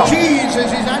 ஹல்லேலூயா. Jesus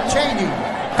is unchanging.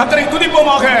 கர்த்தரை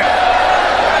துதிப்போமாக.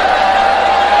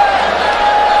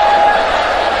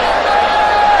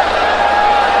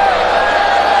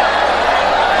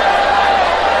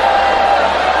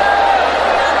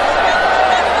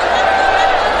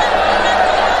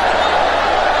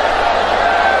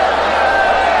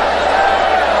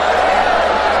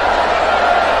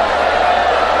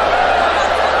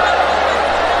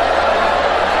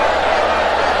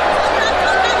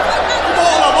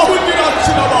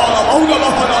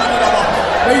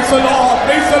 Praise the Lord,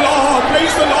 praise the Lord,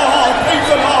 praise the Lord, praise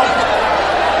the Lord.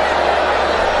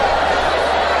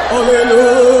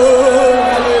 Hallelujah,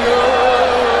 hallelujah,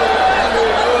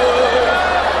 hallelujah.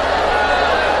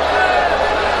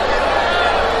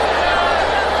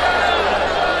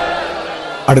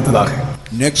 அடுத்ததாக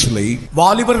Nextly,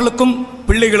 வாலிபர்களுக்கும்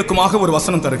பிள்ளைகளுக்குமாக ஒரு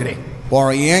வசனம் தருகிறேன். for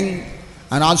a young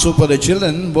and also for the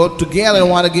children, both together I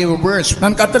want to give a verse.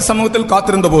 நான் கர்த்தர் சமூகத்தில்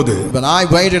காத்திருந்த போது, When I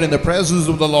waited in the presence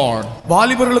of the Lord,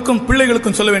 வாலிபர்களுக்கும்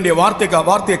பிள்ளைகளுக்கும் சொல்ல வேண்டிய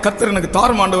வார்த்தையை கர்த்தர் எனக்கு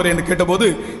தாரும் ஆண்டவரே என்று கேட்டபோது,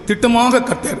 திட்டமாக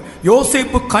கர்த்தர்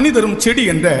யோசேப்பு கனிதரும் செடி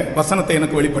என்ற வசனத்தை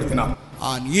எனக்கு வெளிப்படுத்தினார்.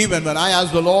 and even when I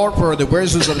asked the Lord for the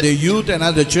verses of the youth and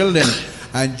other children,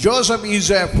 and Joseph is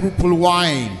a fruitful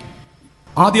vine.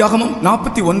 ஆதியாகமம்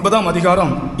 49 அதிகாரம்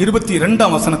 22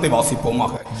 வசனத்தை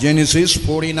வாசிப்போமாக. Genesis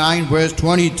 49 verse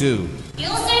 22.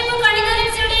 யோசேப்பு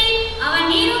கனிதரும் செடி, அவன்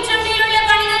நீரூற்றண்டையிலுள்ள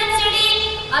கனிதரும் செடி,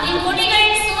 அதன்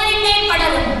கொடிகள் சுவரின் மேல்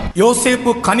படரும்.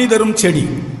 யோசேப்பு கனிதரும் செடி.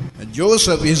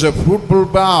 Joseph is a fruitful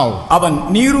bough. அவன்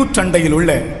நீரூற்றண்டையில்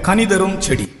உள்ள கனிதரும்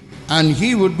செடி. And he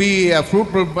would be a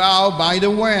fruitful bough by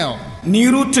the well.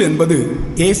 நீரூற்று என்பது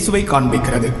இயேசுவை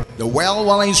காண்பிக்கிறது. The well,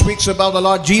 when he speaks about the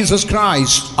Lord Jesus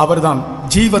Christ, அவர்தான்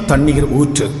ஜீவ தண்ணீர்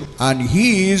ஊற்று. and he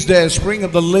is the spring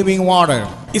of the living water.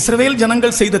 இஸ்ரவேல்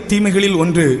ஜனங்கள் செய்த தீமைகளில்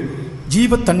ஒன்று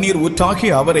ஜீவ தண்ணீர் ஊற்றாகி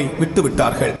அவரை விட்டு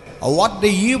விட்டார்கள். what the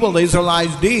evil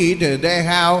Israelites did, they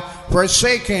have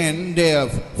forsaken the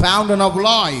fountain of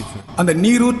life. அந்த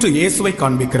நீரூற்று இயேசுவை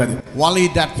காண்பிக்கிறது. Only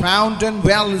that fountain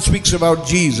well speaks about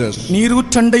Jesus.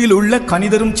 நீரூற்றண்டையில் உள்ள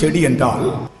கனிதரும் செடி என்றால்,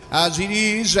 as it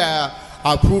is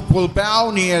a fruitful bough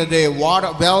near the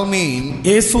water well mean,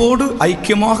 இயேசுவோடு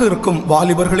ஐக்கியமாக இருக்கும்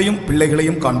வாலிபர்களையும்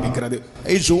பிள்ளைகளையும் காண்பிக்கிறது.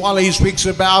 It's what he speaks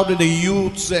about the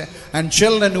youths and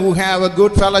children who have a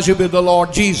good fellowship with the Lord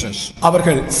Jesus.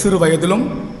 அவர்கள் சிறு வயதிலும்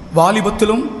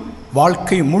வாலிபத்திலும்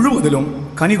வாழ்க்கை முழுவதிலும்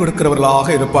கனி கொடுக்கிறவர்களாக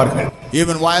இருப்பார்கள்.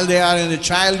 Even while they are in the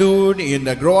childhood, in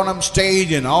the grown up stage,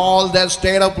 in all their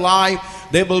state of life,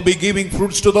 they will be giving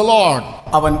fruits to the Lord.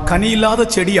 அவன் கனி இல்லாத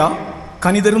செடியா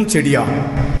கனிதரும் செடியா?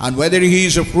 And whether he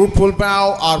is a fruitful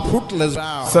bough or fruitless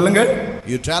bough, சொல்லுங்க,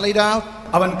 you tell it out.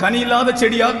 அவன் கனி இல்லாத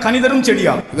செடியா கனிதரும்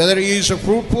செடியா? Whether he is a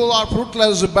fruitful or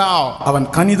fruitless bough, அவன்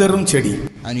கனிதரும் செடி.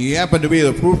 and he happen to be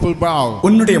the fruitful bough,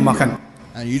 உன்னுடைய மகன்,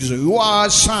 and he is you are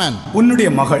son, உன்னுடைய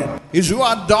மகள், is you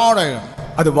are daughter,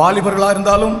 அது வாலிபர்களாக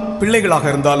இருந்தாலும் பிள்ளைகளாக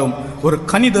இருந்தாலும் ஒரு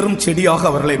கனிதரும் செடியாக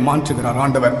அவர்களை மாற்றுகிறார்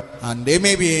ஆண்டவர். and they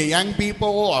may be young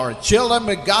people or children,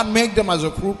 but God make them as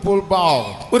a fruitful bough.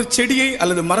 ஒரு செடியை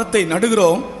அல்லது மரத்தை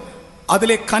நடுகிறோம்,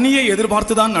 அதிலே கனியை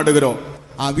எதிர்பார்த்து தான் நடுகிறோம்.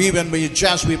 Even we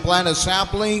plant a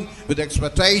sapling with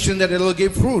expectation that it will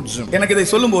give fruits. எனக்கு இதை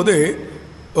சொல்லும்போது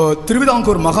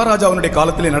திருவிதாங்கூர் மகாராஜாவுடைய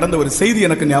காலத்திலே நடந்த ஒரு செய்தி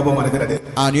எனக்கு ஞாபகம் வருகிறது.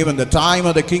 And even the time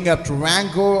of the king of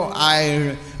Travancore, I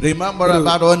remember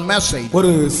about one message.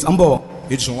 ஒரு சம்பவம்.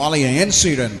 It's only an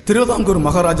incident. Thiruvithamkoor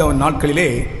மகாராஜாவின் நாட்களிலே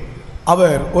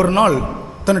அவர் ஒரு நாள்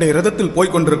தன்னுடைய ரதத்தில்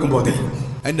போய் கொண்டிருக்கும் போது,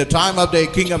 in the time of the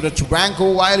king of the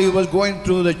Travancore, while he was going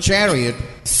through the chariot,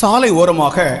 சாலை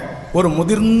ஓரமாக ஒரு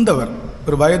முதிர்ந்தவர்,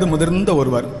 ஒரு வயது முதிர்ந்த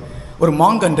ஒருவர் ஒரு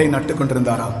மாங்கன்றை நட்டு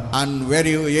கொண்டிருந்தாராம். and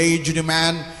very aged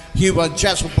man, he was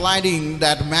just planting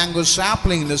that mango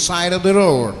sapling in the side of the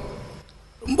road.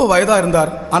 ரொம்ப வயதா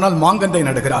இருந்தார், ஆனால் மாங்கன்றை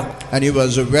நடுகிறார். And he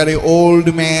was a very old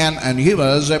man, and he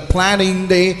was planting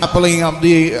the sapling of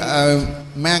the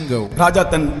mango. ராஜா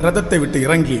தன் ரதத்தை விட்டு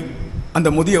இறங்கி அந்த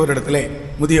முதியவரிடத்திலே,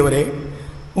 முதியவரே,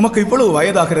 உமக்கு இவ்வளவு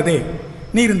வயதாகிறதே,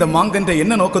 நீர் இந்த மாங்கன்றை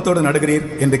என்ன நோக்கத்தோடு நடுகிறீர்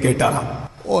என்று கேட்டாராம்.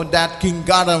 Oh, that king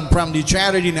got him from the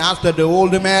chariot and asked the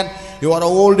old man, you are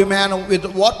an old man, with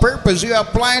what purpose you are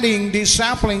planting this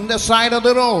sapling in the side of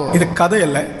the road? இது கதை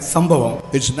அல்ல, சம்பவம்.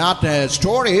 It's not a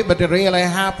story, but it really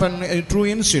happened, a true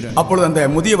incident. அப்பொழுது அந்த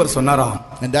முதியவர் சொன்னாராம்,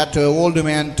 and that old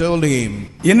man told him,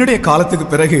 என்னுடைய காலத்துக்கு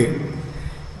பிறகு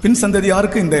பின்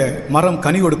சந்ததியாருக்கு இந்த மரம்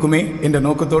கனி கொடுக்குமே என்ற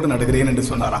நோக்கத்தோடு நடுகிறேன் என்று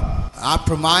சொன்னாராம்.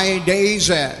 after my days,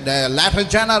 the latter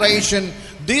generation,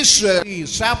 this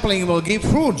sapling will give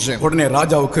fruits. உடனே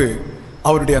ராஜாவுக்கு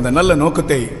அவருடைய அந்த நல்ல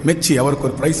நோக்கத்தை மெச்சி அவருக்கு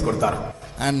ஒரு பிரைஸ் கொடுத்தார்.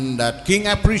 and that king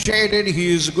appreciated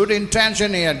his good intention.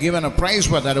 He had given a prize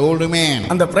for that old man.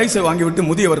 அந்த பிரைஸை வாங்கிவிட்டு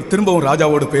முதியவர் திரும்பவும்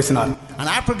ராஜாவோடு பேசினார். and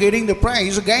after getting the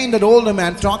prize, again that old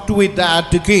man talked with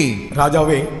that king.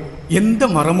 ராஜாவே, எந்த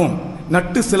மரமும்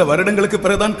நட்டு சில வருடங்களுக்கு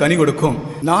பிறகுதான் கனி கொடுக்கும்.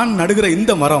 நான் நடுகிற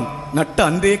இந்த மரம் நட்ட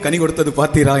அன்றே கனி கொடுத்தது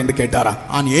பார்த்தீரா என்று கேட்டாரா.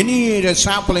 on any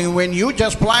sapling, when you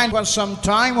just plant for some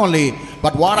time only,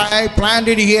 but what I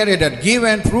planted here, it had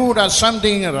given fruit or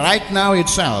something right now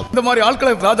itself. இந்த மாதிரி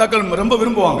ஆட்களை ராஜாக்கள் ரொம்ப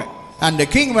விரும்புவாங்க. and the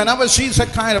king, whenever sees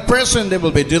that kind of person, they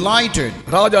will be delighted.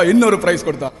 ராஜா இன்னொரு price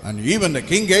கொடுத்தார். and even the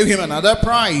king gave him another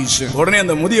prize. உடனே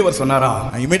அந்த முதியவர் சொன்னாரா,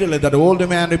 and immediately that old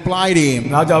man replied him,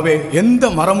 ராஜாவே, எந்த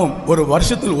மரமும் ஒரு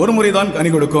வருஷத்தில் ஒரு முறை தான்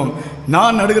கனி கொடுக்கும்.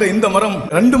 நான் நடுகிற இந்த மரம்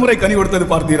 2 முறை கனி கொடுத்தது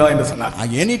பார்த்தீரா என்று சொன்னார்.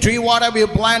 any tree whatever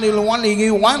you plant will only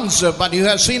give once, but you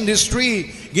have seen this tree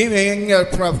giving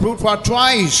fruit for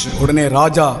twice. உடனே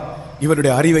ராஜா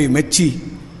இவருடைய அறிவை மெச்சி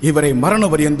இவரை மரண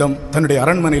பரியந்தம் தன்னுடைய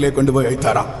அரண்மனையிலே கொண்டு போய்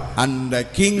வைத்தாராம். and the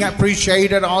king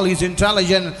appreciated all his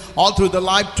intelligence. all through the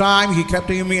lifetime he kept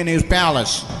him in his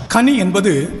palace. கனி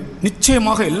என்பது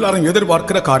நிச்சயமாக எல்லாரும்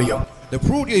எதிர்பார்க்கிற காரியம். the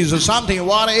fruit is something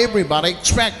what everybody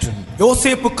expects.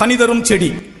 யோசேப்பு கனிதரும்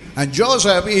செடி, and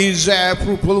Joseph is a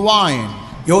fruitful vine.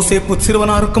 யோசேப்பு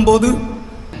சிறுவனா இருக்கும்போது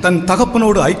தன்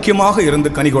தகப்பனோடு ஐக்கியமாக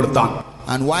இருந்து கனி கொடுத்தான்.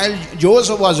 and while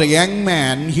Joseph was a young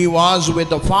man, he was with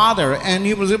the father and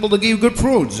he was able to give good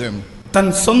fruits.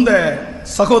 தன் சொந்த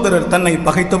சகோதரர் தன்னை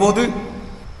பகைத்தபோது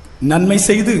நன்மை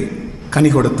செய்து கனி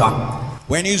கொடுத்தான்.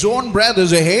 when his own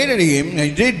brothers hated him, he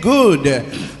did good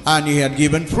and he had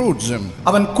given fruits.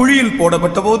 அவன் குழியில்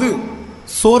போடப்பட்டபோது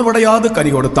சோர்வடையாது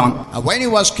கனி கொடுத்தான். when he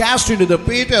was cast into the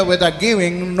pit without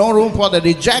giving no room for the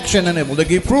rejection and able to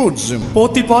give fruits.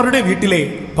 போத்திபாருடைய வீட்டிலே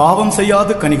பாவம்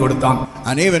செய்யாது கனி கொடுத்தான்.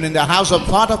 and even in the house of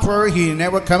Potiphar, he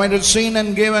never committed sin and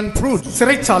given fruits.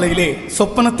 சிறைச்சாலையிலே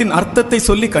சொப்பனத்தின் அர்த்தத்தை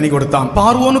சொல்லி கனி கொடுத்தான்.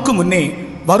 பார்வோனுக்கு முன்னே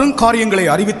வரும் காரியங்களை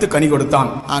அறிவித்து கனி கொடுத்தான்.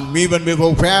 And even before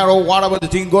Pharaoh, whatever the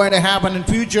thing going to happen in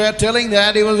future, telling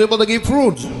that he was able to give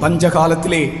fruits. பஞ்ச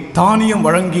காலத்திலே தானியம்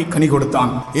வழங்கி கனி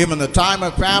கொடுத்தான். Even in the time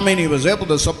of famine, he was able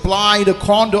to supply the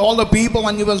corn to all the people,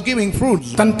 and he was giving fruits.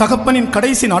 தன் தகப்பனின்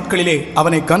கடைசி நாட்களிலே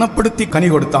அவனை கனப்படுத்தி கனி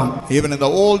கொடுத்தான். Even in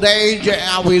the old age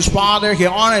of his father, he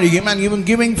honored him and even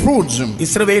giving fruits.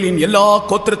 இஸ்ரவேலின் எல்லா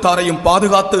கோத்திரத்தாரையும்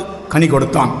பாதுகாத்து கனி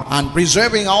கொடுத்தான். And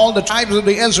preserving all the tribes of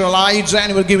the Israelites, and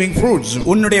he was giving fruits.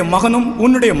 உன்னுடைய மகனும்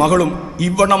உன்னுடைய மகளும்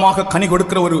இவ்வனமாக கனி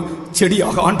கொடுக்கிற ஒரு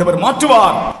செடியாக ஆண்டவர்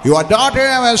மாற்றுவார். Your daughter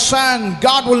and your son,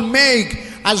 God will make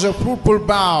as a fruitful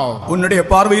bough. உன்னுடைய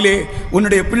பார்வையிலே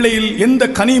உன்னுடைய பிள்ளையில் எந்த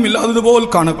கனியும் இல்லாதது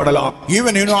போல் காணப்படலாம்.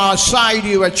 Even in our sight,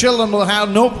 your children will have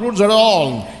no fruits at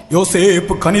all.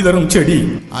 யோசேப்பு கனிதரும் செடி.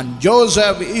 And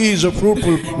Joseph is a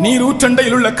fruitful. நீர்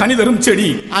ஊற்றண்டையில் உள்ள கனிதரும் செடி.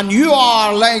 And you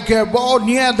are like a bow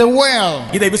near the well.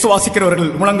 இதை விசுவாசிக்கிறவர்கள்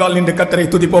முழங்கால் நின்று கர்த்தரை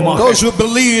துதிப்போமாக. Those who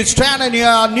believe, stand on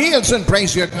your knees and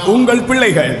praise your God. உங்கள்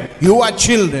பிள்ளைகள், you are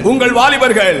children. உங்கள்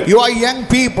வாலிபர்கள், you are young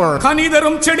people.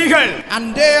 கனிதரும் செடிகள். And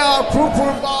they are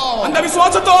fruitful bough. அந்த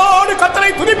விசுவாசத்தோடு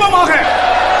கர்த்தரை துதிப்போமாக.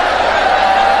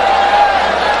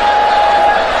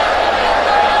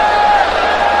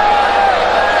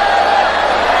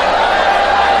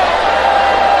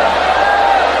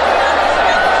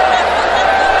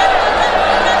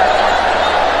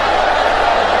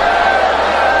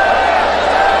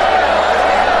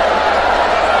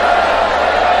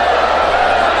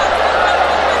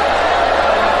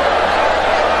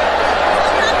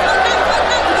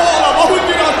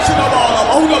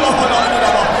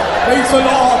 Praise the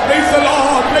Lord, praise the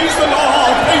Lord, praise the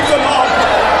Lord, praise the Lord.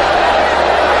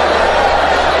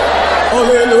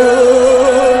 Hallelujah,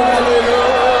 hallelujah,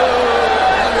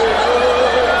 hallelujah.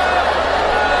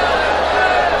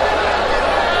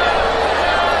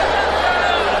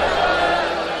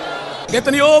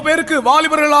 எத்தனையோ பேருக்கு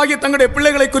வாலிபர்களாகிய தங்களுடைய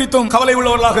பிள்ளைகளை குறித்தும் கவலை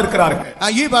உள்ளவர்களாக இருக்கிறார்கள்.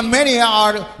 Even many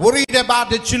are worried about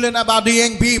the children, about the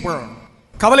young people.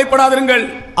 கவலைப்படாதிருங்கள்,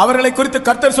 அவர்களை குறித்து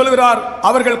கர்த்தர் சொல்கிறார்,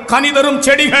 அவர்கள் கனிதரும்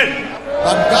செடிகள்.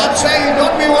 But God says,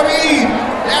 don't be worried,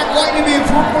 they are going to be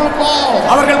fruitful bough.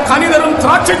 அவர்கள் கனிதரும்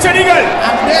திராட்சை செடிகள்.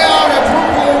 And they are a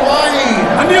fruitful vine.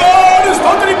 அன்னியோடு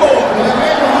ஸ்தோத்திரிப்போம்.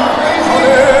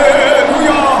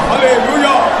 ஹalleluya,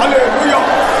 ஹalleluya, ஹalleluya,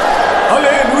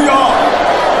 ஹalleluya.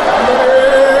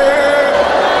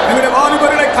 எங்களுடைய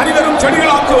வாலிபர்களை கனிதரும்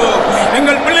செடிகளாக்கு,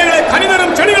 எங்கள் பிள்ளைகளை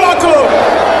கனிதரும் செடிகளாக்கு.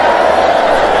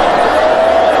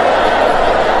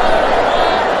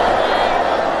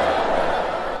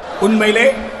 உண்மையிலே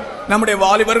நம்முடைய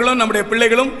வாலிபர்களும் நம்முடைய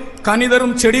பிள்ளைகளும்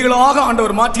கனிதரும் செடிகளாக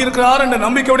ஆண்டவர் மாற்றி இருக்கிறார் என்ற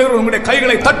நம்பிக்கையோடு உங்களுடைய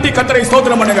கைகளை தட்டி கர்த்தரை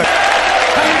ஸ்தோத்திரம் பண்ணுங்க.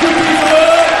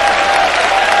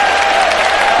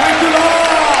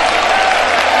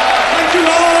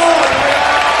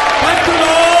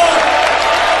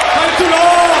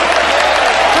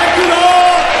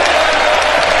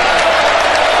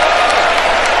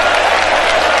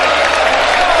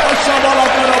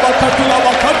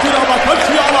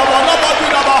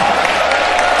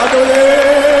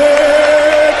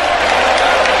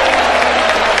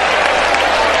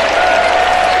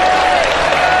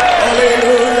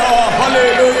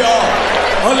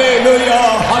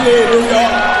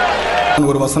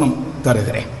 ஒரு வசனம்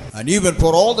தருகிறேன். And even for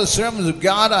all the servants of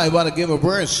God, I want to give a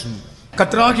verse.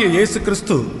 கர்த்தராகிய இயேசு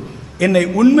கிறிஸ்து என்னை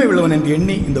உண்மை உள்ளவன் என்று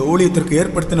எண்ணி இந்த ஊழியத்திற்கு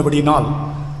ஏற்படுத்தினபடியினால்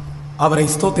அவரை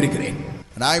ஸ்தோத்திரிக்கிறேன்.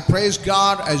 And I praise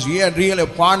God as He had really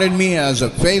appointed me as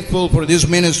a faithful for this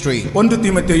ministry. 1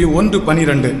 தீமோத்தேயு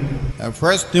 1:12.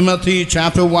 1 Timothy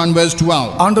chapter 1 verse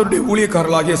 12. ஆண்டவருடைய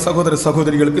ஊழியக்காரர்களாகிய சகோதர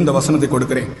சகோதரிகளுக்கு இந்த வசனத்தை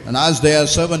கொடுக்கிறேன். And as they are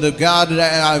servant of God,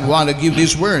 I want to give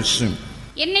this verse.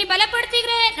 என்னை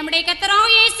பலப்படுத்துகிற நம்முடைய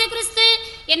கர்த்தராகிய இயேசு கிறிஸ்து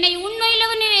என்னை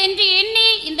உண்மையுள்ளவன் என்று எண்ணி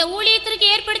இந்த ஊழியத்திற்கு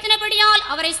ஏற்படுத்தினபடியால்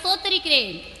அவரை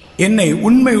ஸ்தோத்திரிக்கிறேன். என்னை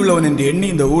உண்மை உள்ளவன் என்று எண்ணி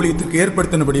இந்த ஊழியத்திற்கு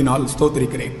ஏற்படுத்தினபடியால்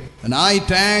ஸ்தோத்திரிக்கிறேன். And I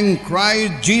thank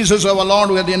Christ Jesus our Lord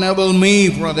who hath enabled me,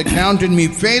 for they counted me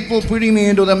faithful, putting me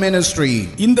into the ministry.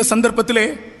 இந்த சந்தர்ப்பத்திலே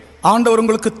ஆண்டவர்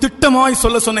உங்களுக்கு திட்டமாய்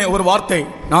சொல்ல சொன்ன ஒரு வார்த்தை,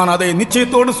 நான் அதை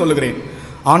நிச்சயத்தோடு சொல்லுகிறேன்.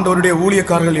 ஆண்டவருடைய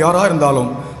ஊழியக்காரர்கள் யாரா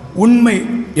இருந்தாலும் உண்மை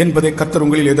என்பதை கர்த்தர்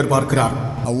உங்களில் எதிர்பார்க்கிறார்.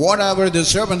 Whatever the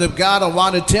servant of God, I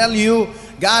want to tell you,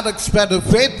 God expects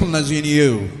faithfulness in you.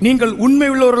 நீங்கள் உண்மை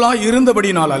உள்ளவர்களாய்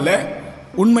இருந்தபடியினால் அல்ல,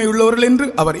 உண்மை உள்ளவர்கள் என்று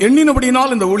அவர்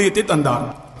எண்ணினபடியினால் இந்த ஊழியத்தை தந்தார்.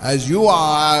 As you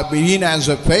are being as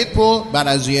a faithful, but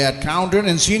as He had counted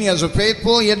and seen you as a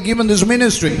faithful, He had given this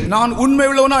ministry. நான் உண்மை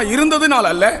உள்ளவனாய் இருந்ததினால்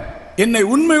அல்ல, என்னை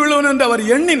உண்மை உள்ளவன் என்று அவர்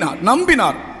எண்ணினார்,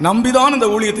 நம்பினார், நம்பிதான் இந்த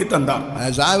ஊழியத்தை தந்தார்.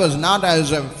 As I was not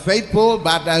as faithful,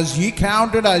 but as he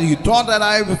counted, as he thought that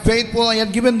I was faithful, I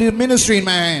had given the ministry in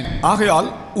my hand. ஆகையால்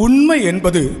உண்மை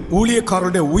என்பது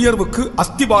ஊழியக்காரருடைய உயர்வுக்கு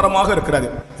அஸ்திபாரமாக இருக்கிறது.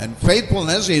 And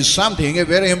faithfulness is something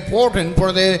very important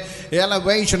for the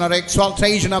elevation or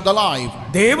exaltation of the life.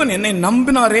 தேவன் என்னை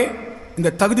நம்பினாரே,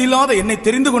 இந்த தகுதியில்லாத என்னை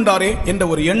தெரிந்து கொண்டாரே என்ற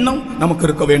ஒரு எண்ணம் நமக்கு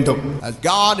இருக்க வேண்டும். As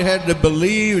God had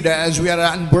believed as we are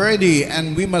unworthy, and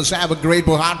we must have a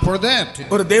grateful heart for that.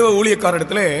 ஒரு தேவ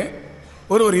ஊழியக்காரரிடத்திலே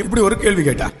ஒருவர் இப்படி ஒரு கேள்வி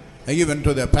கேட்டார். Even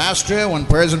to the pastor, one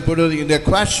person put the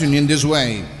question in this way.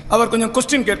 அவர் கொஞ்சம்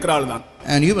क्वेश्चन கேட்கிற ஆள் தான்.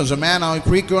 And he was a man who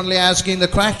frequently asking the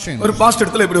question. ஒரு பாஸ்டர்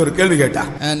இடத்துல இப்படி ஒரு கேள்வி கேட்டார்.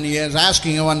 And he is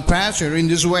asking one pastor in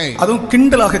this way. அதுவும்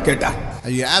கிண்டலாக கேட்டார்.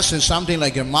 He asked something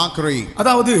like a mockery.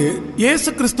 அதாவது இயேசு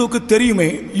கிறிஸ்துவுக்கு தெரியுமே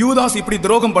யூதாஸ் இப்படி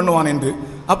துரோகம் பண்ணுவான் என்று,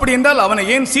 அப்படி என்றால் அவனை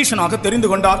ஏன் சீஷனாக தெரிந்து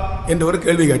கொண்டார் என்று ஒரு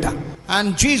கேள்வி கேட்டார். And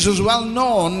Jesus well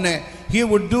known he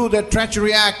would do the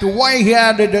treachery act, why he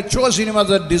had chosen him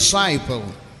as a disciple.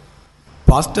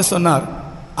 Pastor சொன்னார்,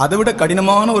 அதை விட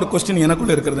கடினமான ஒரு क्वेश्चन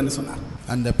எனக்குள்ள இருக்குதுன்னு சொன்னார்.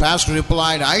 And the pastor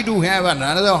replied, I do have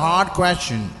another hard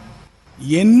question.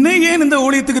 என்னை ஏன் இந்த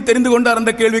ஊழியத்துக்கு தெரிந்து கொண்டார்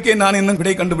என்ற கேள்விக்கே நான் இன்னும்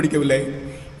விடை கண்டுபிடிக்கவில்லை.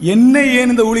 என்னை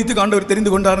ஏன் இந்த ஊழியத்துக்கு ஆண்டவர்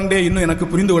தெரிந்து கொண்டார் என்றே இன்னும் எனக்கு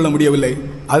புரிந்து கொள்ள முடியவில்லை.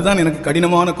 அதுதான் எனக்கு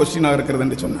கடினமான क्वेश्चनाக இருக்கிறது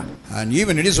என்று சொன்னார். And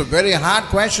even it is a very hard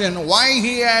question, why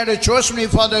he had chosen me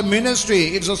for the ministry.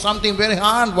 It's something very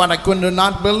hard what I could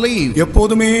not believe.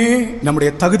 எப்போதுமே நம்முடைய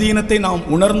தகுதியினத்தை நாம்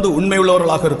உணர்ந்து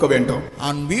உண்மையுள்ளவர்களாக இருக்க வேண்டும்.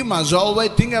 And we must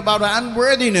always think about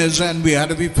unworthiness, and we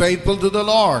have to be faithful to the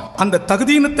Lord. அந்த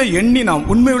தகுதியினத்தை எண்ணி நாம்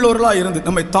உண்மையுள்ளவர்களாக இருந்து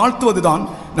நம்மை தாழ்த்துவதுதான்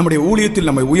நம்முடைய ஊழியத்தில்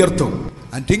நம்மை உயர்த்தும்.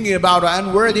 And thinking about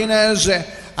unworthiness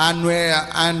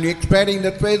and expecting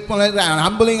that faithfulness and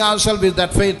humbling ourselves with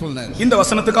that faithfulness. இந்த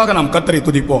வசனத்துக்காக நாம் கர்த்தரை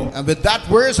துதிப்போம். And with that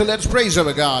verse, let's praise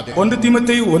our God. 1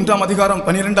 தீமோத்தேயு 1ஆம் அதிகாரம்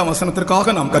 12ஆம்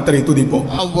வசனத்திற்காக நாம் கர்த்தரை துதிப்போம்.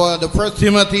 The 1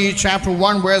 Timothy chapter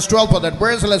 1 verse 12, for that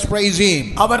verse let's praise him.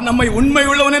 அவர் நம்மை உண்மை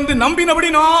உள்ளவன் என்று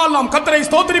நம்பினபடியால் நாம் கர்த்தரை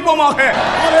ஸ்தோத்திரிப்போமாக.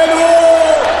 ஹalleluya.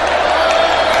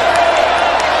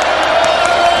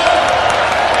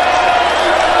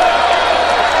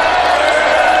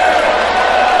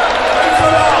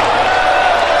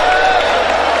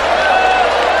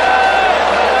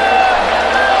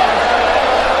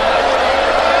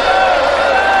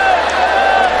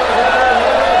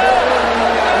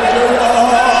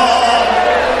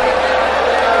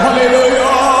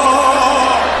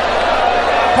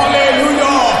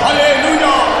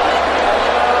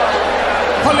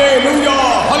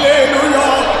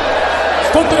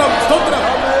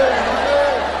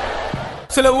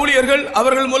 சில ஊழியர்கள்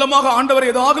அவர்கள் மூலமாக ஆண்டவர்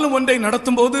ஏதாவது ஒன்றை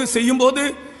நடத்தும் போது செய்யும் போது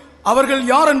அவர்கள்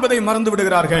யார் என்பதை மறந்து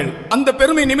விடுகிறார்கள். அந்த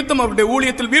பெருமை நிமித்தம் அவருடைய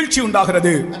ஊழியத்தில் வீழ்ச்சி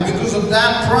உண்டாகிறது.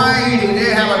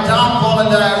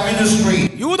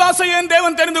 யூதாசை ஏன்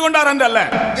தேவன் தெரிந்து கொண்டார் என்றல்ல,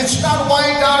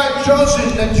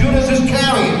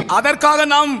 அதற்காக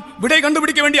நாம் விடை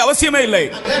கண்டுபிடிக்க வேண்டிய அவசியமே இல்லை.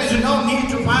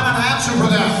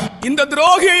 இந்த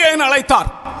துரோகியை ஏன் அழைத்தார்,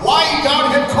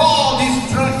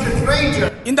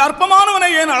 இந்த அற்பமானவனை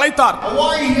ஏன் அழைத்தார்,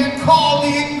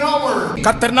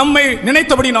 கர்த்தர் நம்மை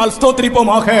நினைத்தபடினால்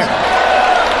ஸ்தோத்திரிப்போமாக.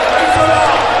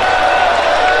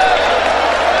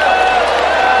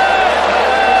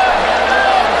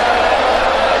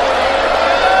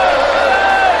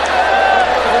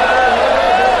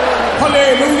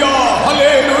 ஹல்லேலூயா,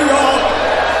 ஹல்லேலூயா,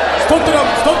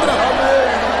 ஸ்தோத்திரம், ஸ்தோத்திரம்,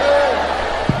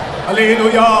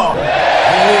 ஹல்லேலூயா.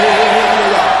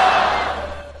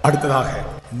 அடுத்ததாக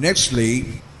nextly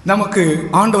நமக்கு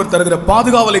ஆண்டவர் தருகிற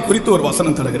பாதுகாவலை குறித்து ஒரு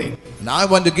வசனம் தருகிறேன். Now I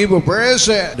want to give a verse,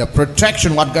 the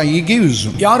protection what God he gives.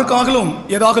 யாருக்காகலும்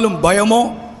ஏதாகலும் பயமோ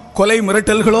கொலை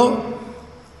மிரட்டல்களோ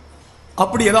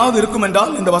அப்படி ஏதாவது இருக்கும்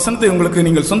என்றால் இந்த வசனத்தை உங்களுக்கு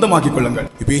நீங்கள் சொந்தமாக்கிக் கொள்ளுங்கள்.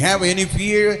 If you have any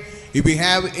fear, if you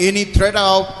have any threat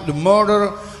of the murder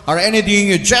or anything,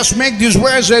 you just make these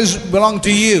verses belong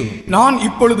to you. நான்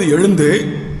இப்பொழுது எழுந்து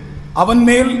அவன்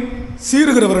மேல்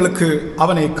சீறுகிறவர்களுக்கு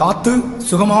அவனை காத்து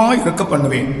சுகமாய் இருக்க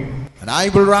பண்ணுவேன். And I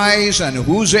will rise, and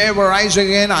whosoever rise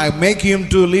again, I make him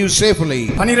to live safely.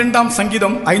 12ஆம்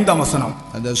சங்கீதம் 5ஆம் வசனம்.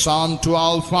 And the Psalm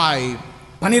 12:5.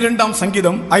 12ஆம்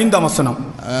சங்கீதம் 5ஆம் வசனம்.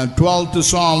 12th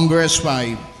Psalm verse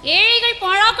 5. ஏழைகள்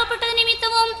பாழாக்கப்பட்டது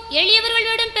நிமித்தமும்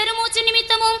எளியவர்களிடம் பெருமூச்சு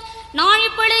நிமித்தமும் நான்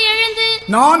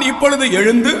இப்பொழுது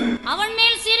எழுந்து அவன்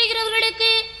மேல்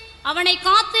சீறுகிறவர்களுக்கு அவனை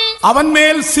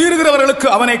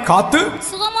காத்து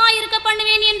சுகமாயிருக்க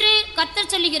பண்ணுவேன் என்று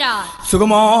கர்த்தர் சொல்லுகிறார்.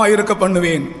 சுகமாயிருக்க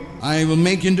பண்ணுவேன். I will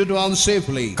make him to dwell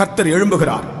safely. கர்த்தர்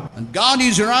எழும்புகிறார். And God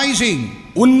is rising.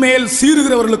 உன்மேல்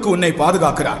சீறுகிறவர்களுக்கு உன்னை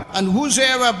பாதுகாக்கிறார். And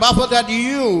whosoever buffeted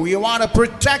you, you want to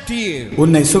protect you.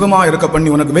 உன்னை சுகமாக இருக்க பண்ணி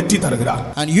உனக்கு வெற்றி தருகிறார்.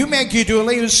 And you make you to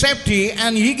live safety,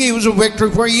 and he gives a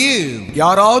victory for you.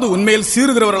 யாராவது உன்மேல்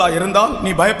சீறுகிறவர்களாக இருந்தால்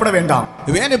நீ பயப்பட வேண்டாம்.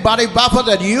 If anybody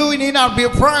buffeted you, you need not be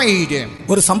afraid.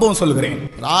 ஒரு சம்பவம் சொல்லுகிறேன்.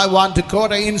 I want to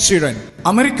quote an incident.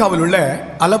 அமெரிக்காவில் உள்ள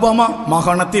அலபாமா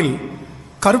மாகாணத்தில்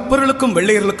கருப்பர்களுக்கும்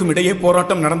வெள்ளையர்களுக்கும் இடையே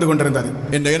போராட்டம் நடந்து கொண்டிருந்தது.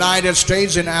 In the United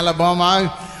States, in Alabama,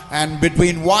 and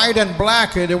between white and black,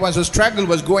 there was a struggle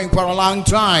was going for a long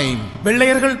time.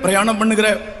 வெள்ளையர்கள் பிரயாணம் பண்ணுகிற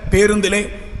பேருந்திலே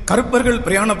கருப்பர்கள்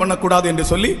பிரயாணம் பண்ணக்கூடாது என்று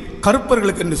சொல்லி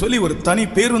கருப்பர்களுக்கு என்று சொல்லி ஒரு தனி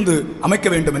பேருந்து அமைக்க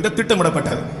வேண்டும் என்று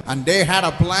திட்டமிடப்பட்டது. And they had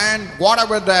a plan.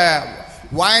 Whatever the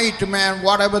white man,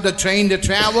 whatever the train they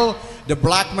travel, the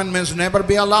black man must never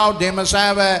be allowed. They must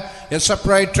have a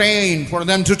separate train for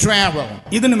them to travel.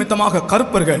 இது நிமித்தமாக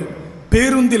கருப்பர்கள்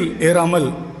பேருந்தில் ஏறாமல்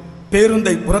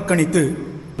பேருந்தை புறக்கணித்து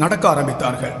நடக்க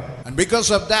ஆரம்பித்தார்கள். And because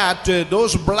of that,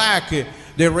 those black,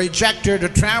 they rejected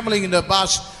traveling in the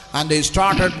bus and they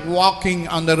started walking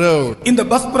on the road. இந்த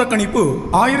bus புறக்கணிப்பு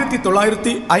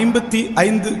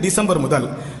 1955 டிசம்பர் முதல்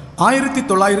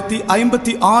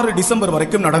 1956 டிசம்பர்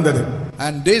வரைக்கும் நடந்தது.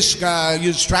 And this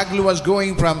struggle was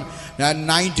going from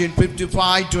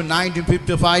 1955 to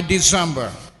 1955 December.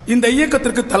 இந்த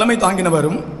இயக்கத்திற்கு தலைமை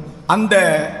தாங்கினவரும் அந்த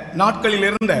நாட்களில்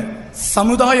இருந்த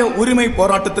சமுதாய உரிமை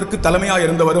போராட்டத்திற்கு தலைமையாக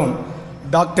இருந்தவரும்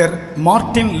டாக்டர்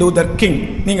மார்ட்டின் லூதர் கிங்.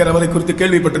 நீங்கள் அவரை குறித்து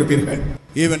கேள்விப்பட்டிருப்பீர்கள்.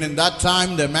 Even in that time,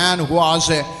 the man who was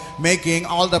making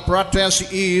all the protests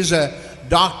is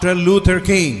Dr. Luther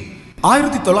King.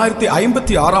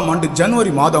 1956 ஆண்டு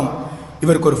ஜனவரி மாதம்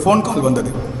இவருக்கு ஒரு ஃபோன் கால் வந்தது.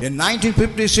 In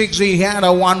 1956 he had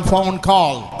a one phone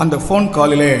call. அந்த ஃபோன்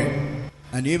காலிலே,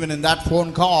 and even in that phone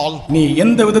call, நீ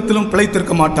எந்த விதத்திலும்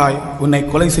பிழைத்திருக்க மாட்டாய், உன்னை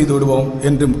கொலை செய்து விடுவோம்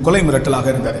என்று கொலை மிரட்டலாக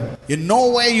இருந்தது. In no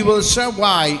way you will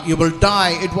survive, you will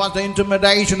die. It was the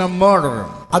intimidation of murder.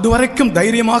 அதுவரைக்கும்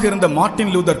தைரியமாக இருந்த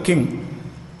மார்ட்டின் லூதர் கிங்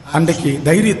அன்றைக்கு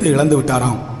தைரியத்தை இழந்து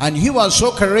விட்டாராம். And he was so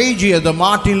courageous, the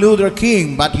Martin Luther King,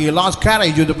 but he lost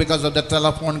courage because of the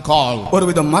telephone call.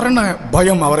 ஒருவித மரண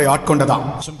பயம் அவரை ஆட்கொண்டதாம்.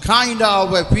 Some kind of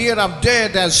a fear of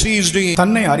death has seized him.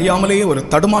 தன்னை அறியாமலேயே ஒரு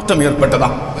தடுமாற்றம்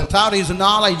ஏற்பட்டதாம். Without his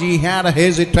knowledge, he had a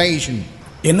hesitation.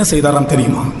 என்ன செய்தாராம்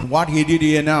தெரியுமா? What he did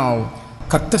here now?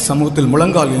 கர்த்தர் சமூகத்தில்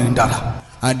முழங்காலில் நின்றாராம்.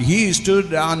 And he stood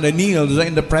on the knees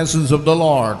in the presence of the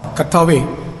Lord. கர்த்தாவே,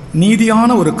 நீதியான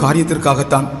ஒரு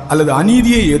காரியத்திற்காகத்தான் அல்லது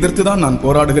அநீதியை எதிர்த்து தான் நான்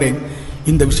போராடுகிறேன்,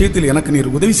 இந்த விஷயத்தில் எனக்கு நீர்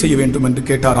உதவி செய்ய வேண்டும் என்று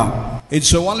கேட்டாராம்.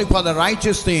 It's only for the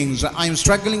righteous things. I am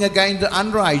struggling against the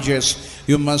unrighteous.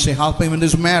 You must help him in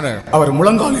this matter. அவர்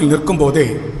முழங்காலில் நிற்கும் போதே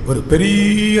ஒரு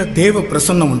பெரிய தேவ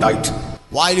பிரசன்னம் உண்டாயிற்று.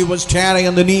 While he was standing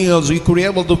on the knees, he could be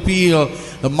able to feel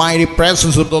the mighty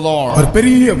presence of the Lord. ஒரு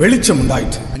பெரிய வெளிச்சம்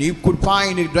உண்டாயிற்று. And he could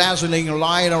find a dazzling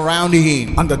light around him.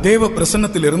 அந்த தேவ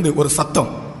பிரசன்னத்தில் இருந்து ஒரு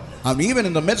சத்தம். And even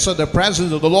in the midst of the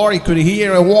presence of the Lord, he could hear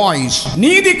a voice.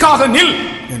 நீதிக்காக நில்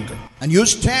என்று. And you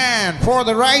stand for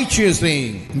the righteous thing.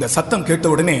 இந்த சத்தம் கேட்ட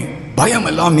உடனே பயம்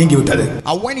எல்லாம் நீங்கி விட்டது.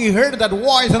 And when he heard that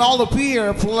voice, and all the fear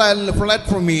fled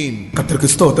from him.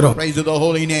 கர்த்தருக்கு ஸ்தோத்திரம். Praise the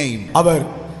holy name. அவர்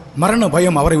மரண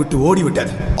பயம் அவரை விட்டு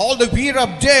ஓடிவிட்டது. All the fear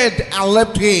of death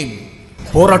left him.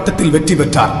 போராட்டத்தில் வெற்றி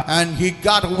பெற்றார். And he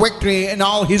got victory in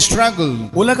all his struggle.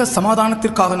 உலக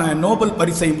சமாதானத்திற்கான நோபல்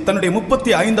பரிசை தன்னுடைய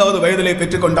 35வது வயதிலே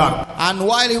பெற்றுக்கொண்டார். And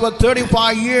while he was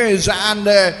 35 years and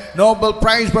the Nobel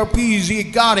Prize for Peace, he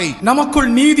got it. நமக்குள்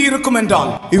நீதி இருக்கும்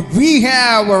என்றால், if we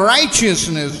have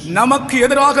righteousness, நமக்கு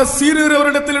எதிராக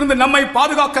சீறுகிறவரிடத்திலிருந்து நம்மை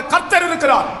பாதுகாக்க கர்த்தர்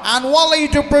இருக்கிறார். and only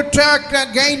to protect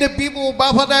against the people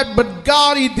above that, but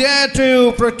God is there to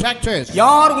protect us.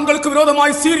 யார் உங்களுக்கு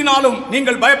விரோதமாய் சீறினாலும்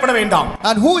நீங்கள் பயப்பட வேண்டாம்.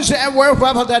 And whosoever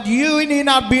above that, you need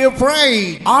not be afraid.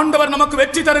 ஆண்டவர் நமக்கு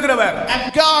வெற்றி தருகிறவர். And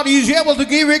God is able to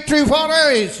give victory for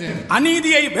us.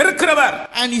 அநீதியை வெறுக்கிறவர்.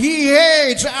 And he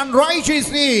hates unrighteous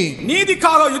things.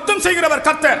 நீதிக்காக யுத்தம் செய்கிறவர்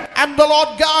கர்த்தர். And the Lord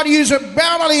God is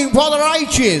battling for the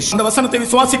righteous. அந்த வசனத்தை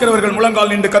விசுவாசிக்கிறவர்கள்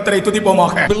முழங்கால் நின்று கர்த்தரை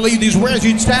துதிப்போமாக. Believe these words,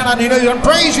 you stand and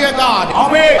praise your God.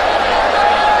 Amen.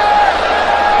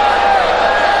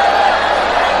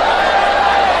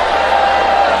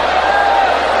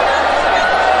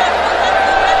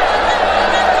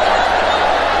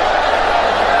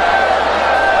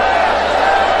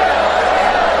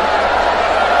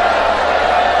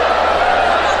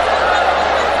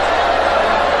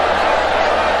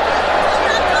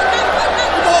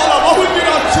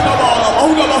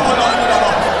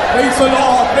 Praise the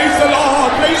Lord, praise the Lord,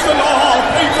 praise the Lord,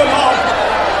 praise the Lord.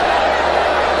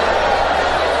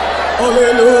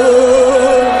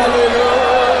 Hallelujah, hallelujah,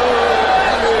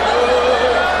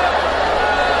 hallelujah.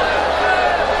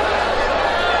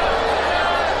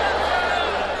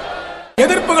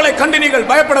 எதிர்ப்புகளை கண்டு நீங்கள்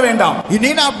பயப்பட வேண்டாம். You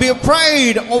need not be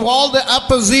afraid of all the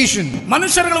opposition.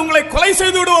 மனுஷர்கள் உங்களை கொலை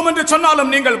செய்து விடுவோம் என்று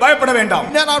சொன்னாலும் நீங்கள் பயப்பட வேண்டாம்.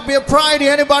 You need not be afraid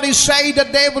anybody say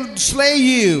that they will slay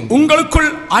you.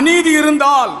 உங்களுக்குள் அநீதி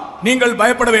இருந்தால் நீங்கள்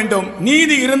பயப்பட வேண்டும்.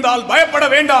 நீதி இருந்தால் பயப்பட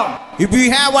வேண்டாம். If you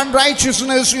have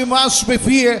unrighteousness, you must be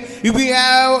fear. If you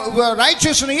have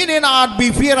righteousness, you need not be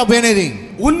fear of anything.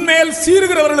 உன்மேல்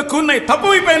சீறுகிறவர்களுக்கு உன்னை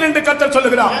தப்புவிப்பேன் என்று கர்த்தர்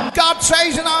சொல்லுகிறார். God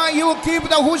says, you will keep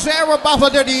the whosoever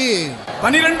buffeted you.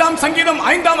 12ஆம் சங்கீதம்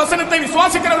 5ஆம் வசனத்தை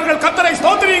விசுவாசிக்கிறவர்கள் கர்த்தரை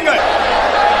ஸ்தோத்திரியுங்கள்.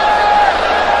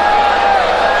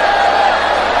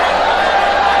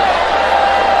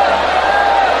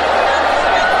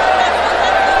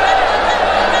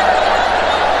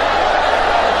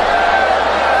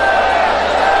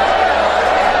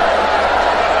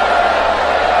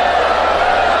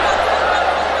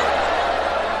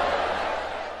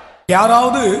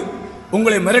 யாராவது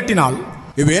உங்களை மிரட்டினால்,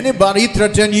 if anybody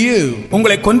threaten you,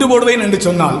 உங்களை கொன்று போடுவேன் என்று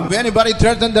சொன்னால், if anybody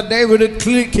threaten that they will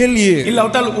kill you,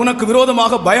 இல்லாவிட்டால் உனக்கு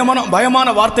விரோதமாக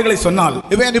பயமான வார்த்தைகளை சொன்னால்,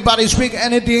 if anybody speak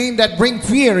anything that bring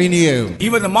fear in you,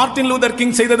 even Martin Luther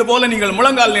king செய்தது போல நீங்கள்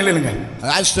முழங்கால் நில்லுங்கள்.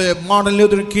 as the Martin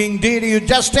Luther King did, you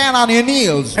just stand on your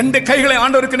knees. ரெண்டு கைகளை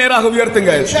ஆண்டவருக்கு நேராக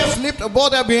உயர்த்துங்கள். Just lift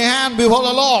both of your hand before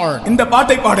the Lord. இந்த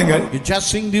பாட்டை பாடுங்கள். You just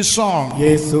sing this song.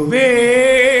 இயேசுவே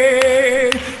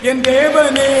என்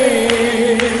தேவனே,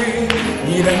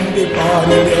 இரண்டு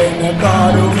பாருங்க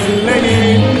காரும் இல்லையே.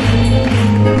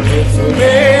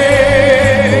 இயேசுவே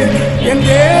என்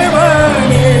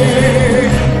தேவனே,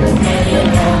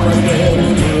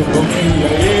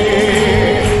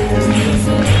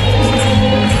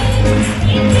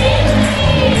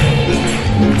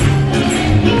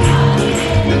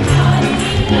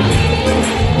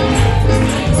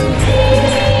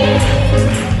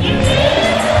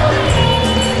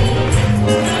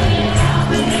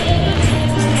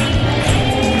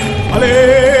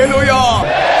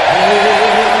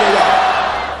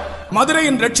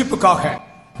 மதுரையின் ரட்சிப்புக்காக,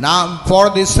 now for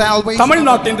the salvation,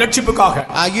 தமிழ்நாட்டின் ரட்சிப்புக்காக,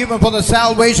 even for the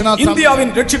salvation of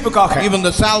இந்தியாவின் ரட்சிப்புக்காக, even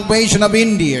the salvation of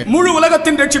India, முழு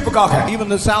உலகத்தின் ரட்சிப்புக்காக, even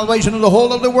the salvation of the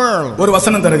whole of the world. ஒரு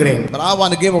வசனம் தருகிறேன். But I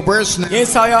want to give a verse now.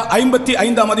 ஏசாயா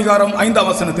 55ஆம் அதிகாரம் 5ஆம்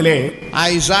வசனத்திலே,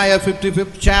 Isaiah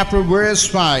 55th chapter verse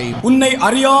 5. உன்னை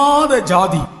அறியாத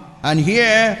ஜாதி, and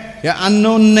here an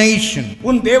unknown nation,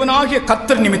 உன் தேவனாகிய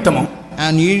கர்த்தர் நிமித்தமும்,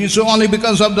 and it is only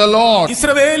because of the Lord,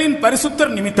 இஸ்ரவேலின்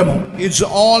பரிசுத்தர் நிமித்தமும், it's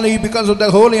only because of the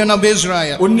Holy One of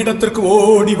Israel, உன்னிடத்திற்கு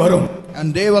ஓடி வரும், and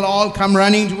they will all come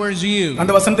running towards you.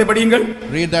 அந்த வசனத்தை படியுங்கள்.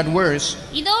 Read that verse.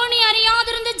 இதோ நீ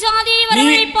அறியாதிருந்த ஜாதியை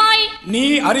வரவழைப்பாய், நீ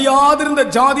அறியாதிருந்த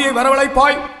ஜாதியை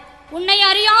வரவழைப்பாய், உன்னை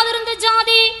அறியாதிருந்த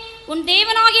ஜாதி உன்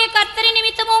தேவனாகிய கர்த்தரின்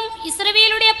நிமித்தமும்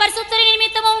இஸ்ரவேலுடைய பரிசுத்தரின்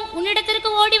நிமித்தமும் உன்னிடத்திற்கு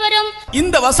ஓடி வரும்.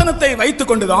 இந்த வசனத்தை வைத்துக்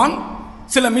கொண்டுதான்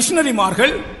சில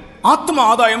மிஷனரிமார்கள் ஆத்ம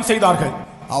ஆதாயம் செய்தார்கள்.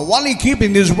 Only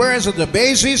keeping this verse as the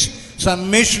basis, some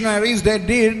missionaries they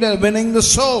did winning the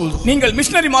souls. நீங்கள்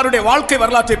மிஷனரிமாருடைய வாழ்க்கை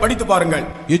வரலாற்றை படித்து பாருங்கள்.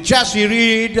 You just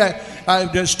read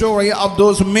the story of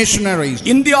those missionaries.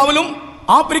 இந்தியாவிலும்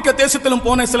ஆப்பிரிக்க தேசத்திலும்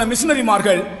போன சில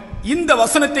மிஷனரிமார்கள் இந்த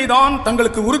வசனத்தை தான்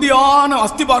தங்களுக்கு உறுதியான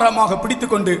அஸ்திபாரமாக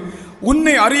பிடித்துக்கொண்டு,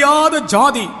 உன்னை அறியாத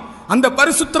ஜாதி அந்த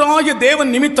பரிசுத்தராகிய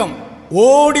தேவன் நிமித்தம்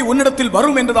ஓடி உன்னிடத்தில்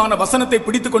வரும் என்றதான வசனத்தை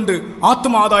பிடித்துக்கொண்டு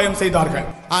ஆத்ம ஆதாயம் செய்தார்கள்.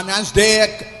 And as they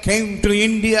came to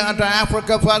India, to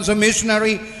Africa as a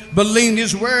missionary, believing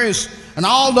this verse, and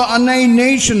all the unnamed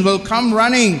nation will come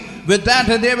running. With that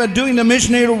they were doing the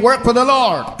missionary work for the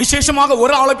Lord. விசேஷமாக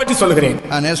ஒரு ஆளை பற்றி சொல்கிறேன்.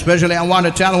 And especially I want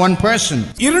to tell one person.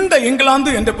 இருண்ட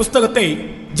இங்கிலாந்து என்ற புத்தகத்தை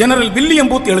general William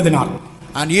booth எழுதினார்.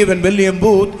 And even William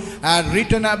Booth had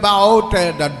written about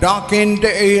the darkened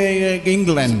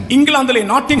England. இங்கிலாந்திலே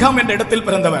Nottingham என்ற இடத்தில்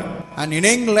பிறந்தவர். And in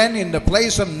England, in the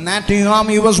place of Nottingham,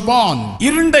 he was born.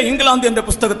 இருண்ட இங்கிலாந்து என்ற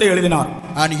புத்தகத்தை எழுதினார்.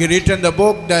 And he written the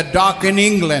book The Darkened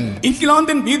England.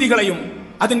 இங்கிலாந்தின் வீதிகளையும்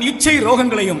அதன் இச்சை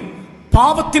ரோகங்களையும்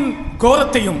பாவத்தின்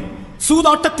கோரத்தையும்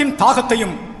சூதாட்டத்தின்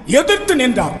தாகத்தையும் எதிர்த்து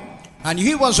நின்றார். And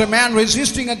he was a man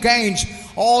resisting against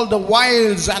all the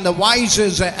wiles and the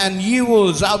vices and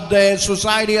evils of the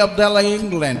society of the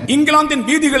England. இங்கிலாந்தின்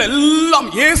வீதிகள் எல்லாம்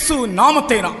இயேசு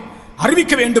நாமத்தை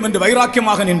அறிவிக்க வேண்டும் என்று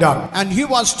வைராக்கியமாக நின்றார். And he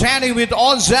was standing with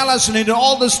all zealous in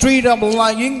all the street of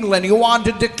England. He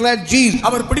wanted to declare Jesus.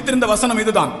 அவர் பிடித்திருந்த வசனம்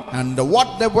இதுதான். And what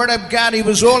the word of God he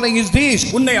was holding is this.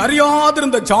 உன்னை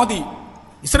அறியாதிருந்த ஜாதி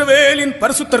இஸ்ரவேலின்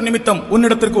பரிசுத்தர் நிமித்தம்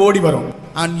உன்னிடத்திற்கு ஓடி வரும்.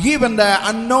 And even the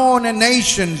unknown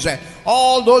nations,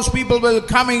 all those people will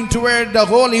coming toward the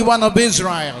Holy One of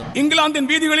Israel. இங்கிலாந்தின்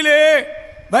வீதிகளிலே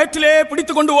வயிற்றிலே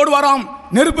பிடித்துக் கொண்டு ஓடுவாராம்,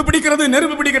 நெருப்பு பிடிக்கிறது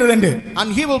நெருப்பு பிடிக்கிறது என்று. And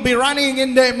he will be running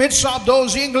in the midst of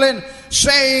those England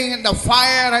saying the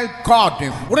fire had caught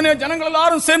him. உடனே ஜனங்கள்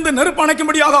எல்லாரும் சேர்ந்து நெருப்பு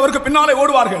அணைக்கும்படியாக அவருக்கு பின்னாலே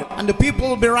ஓடுவார்கள். And the people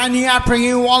will be running after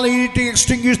him while he to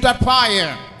extinguish that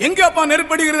fire. எங்க அப்பா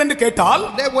நெருப்படுகிறது என்று கேட்டால்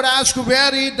They would ask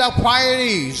where the fire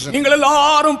is. நீங்கள்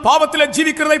எல்லாரும் பாவத்திலே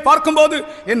ஜீவிக்கிறதை பார்க்கும்போது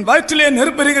என் வயிற்றிலே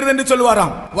நெருப்படுகிறது என்று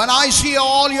சொல்வாராம். When I see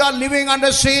all you are living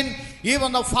under sin, even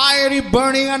the fire is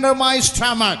burning under my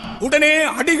stomach. உடனே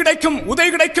அடி கிடைக்கும், உதை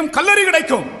கிடைக்கும், கல்லறி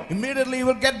கிடைக்கும். Immediately you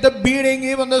will get the beating,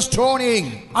 even the stoning.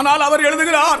 ஆனால் அவர்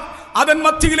எழுதுகிறார், அதன்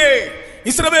மத்தியிலே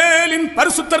இஸ்ரவேலின்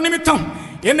பரிசுத்தர் நிமித்தம்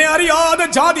என்னை அறியாத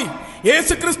ஜாதி,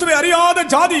 இயேசு கிறிஸ்துவை அறியாத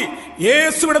ஜாதி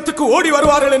இயேசுவிடத்துக்கு ஓடி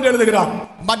வருவார்கள் என்று எழுதுகிறார்.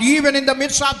 But even in the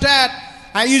midst of that,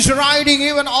 he is writing,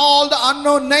 even all the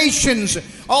unknown nations,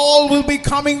 all will be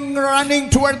coming running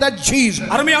toward that Jesus.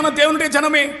 அருமையான தேவனுடைய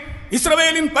ஜனமே,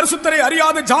 இஸ்ரவேலின் பரிசுத்தரை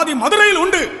அறியாத ஜாதி மதுரையில்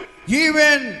உண்டு.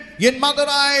 Even in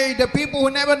Madurai, the people who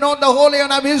never know the Holy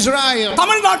One of Israel.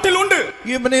 தமிழ்நாட்டில் உண்டு.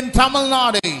 Even in Tamil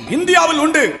Nadu. இந்தியாவில்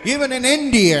உண்டு. Even in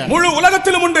India. முழு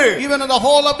உலகத்திலும் உண்டு. Even in the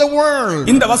whole of the world.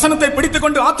 இந்த வசனத்தை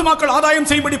பிடித்துக்கொண்டு ஆத்துமாக்கள் ஆதாயம்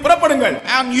செய்யும்படி புறப்படுங்கள்.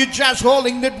 And you just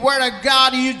holding that word of God,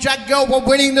 you just go for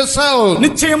winning the soul.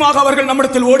 நிச்சயமாக அவர்கள்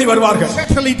நம்மிடத்தில் ஓடி வருவார்கள்.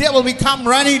 Certainly they will become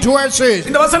running towards us.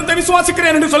 இந்த வசனத்தை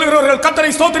விசுவாசிக்கிறேன் என்று சொல்கிறவர்கள்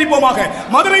கர்த்தரை ஸ்தோத்திரிப்போமாக.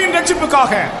 மதுரையின்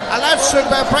ரட்சிப்புக்காக. Let's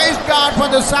praise God for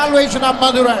the salvation of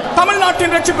Madurai.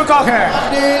 தமிழ்நாட்டின் ரட்சிப்புக்காக.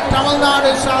 Tamil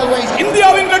Nadu salvation.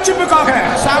 இந்தியாவின் ரட்சிப்புக்காக.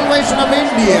 Salvation of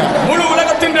India. முழு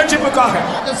உலகத்தின் ரட்சிப்புக்காக.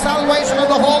 The salvation of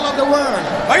the whole of the world.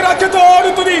 வைராக்கியத்தோடு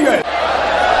துதியுங்கள்.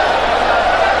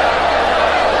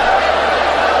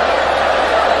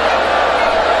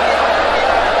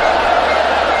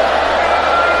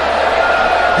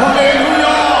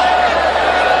 Hallelujah.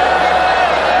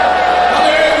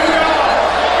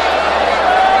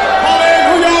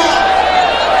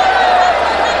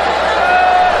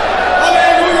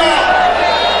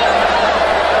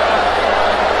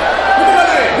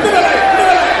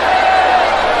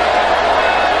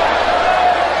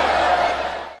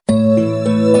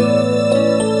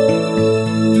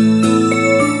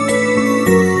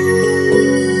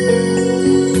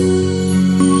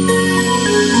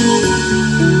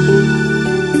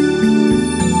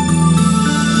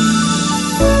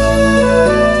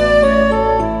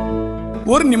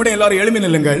 ஒரு நிமிடம் எல்லாரும் எழும்பி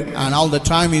நில்லுங்கள். And all the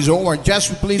time is over. Just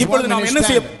please இப்பொழுது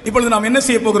நாம் என்ன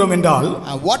செய்ய போகிறோம் என்றால்,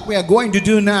 what we are going to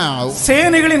do now,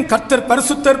 சேனைகளின் கர்த்தர்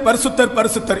பரிசுத்தர் பரிசுத்தர்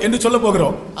பரிசுத்தர் என்று சொல்ல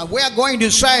போகிறோம். we are going to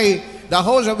say the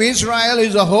host of Israel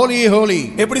is a holy holy.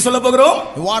 எப்படி சொல்ல போகிறோம்?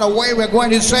 What a way we are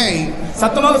going to say.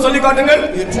 சத்தமாக சொல்லி காட்டுங்கள்.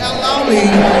 You tell loudly.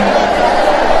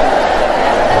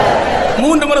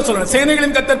 மூன்று முறை சொல்லணும்.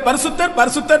 சேனைகளின் கர்த்தர் பரிசுத்தர்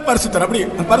பரிசுத்தர் பரிசுத்தர். அப்படி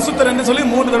பரிசுத்தர் என்று சொல்லி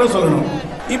மூன்று தடவை சொல்லணும்.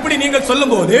 இப்படி நீங்கள்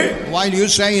சொல்லும்போது, while you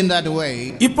say in that way,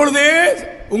 இப்பொழுதே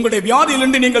உங்களுடைய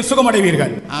வியாதியிலிருந்து நீங்கள்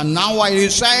சுகமடைவீர்கள். And now while you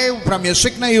say from your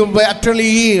sickness you will be utterly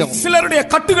healed. சிலருடைய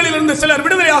கட்டுகளிலிருந்து சிலர்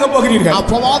விடுதலையாக போகிறீர்கள்.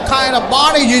 From all kind of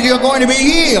bondages you are going to be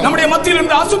healed. நம்முடைய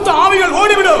மத்தியிலிருந்து அசுத்த ஆவிகள்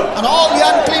ஓடிவிடும். And all the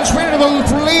unclean spirit will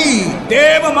flee.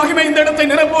 தேவ மகிமை இந்த இடத்தை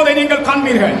நிரப்புவதை நீங்கள்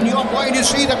காண்பீர்கள். You are going to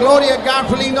see the glory of God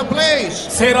filling the place.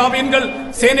 சேராபீன்கள்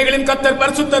சேனைகளின் கர்த்தர்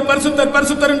பரிசுத்தர் பரிசுத்தர்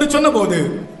பரிசுத்தர் என்று சொன்னபோது,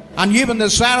 and even the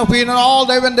seraphim and all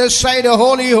they when they say the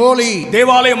holy holy,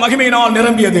 தேவாலய மகிமையினால்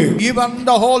நிரம்பியது. even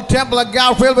the whole temple of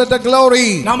God filled with the glory.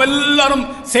 நாம் எல்லாரும்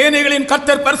சேனைகளின்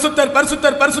கர்த்தர் பரிசுத்தர்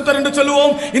பரிசுத்தர் பரிசுத்தர் என்று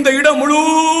சொல்லுவோம். இந்த இடம்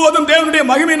முழுவதும் தேவனுடைய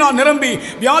மகிமையினால் நிரம்பி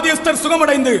வியாதியஸ்தர்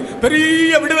சுகமடைந்து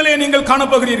பெரிய விடுதலையை நீங்கள்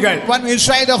காணப்போகிறீர்கள். When we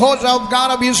say the host of God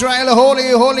of Israel holy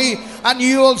holy, and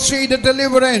you will see the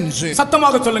deliverance.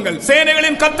 சத்தமாக சொல்லுங்கள்.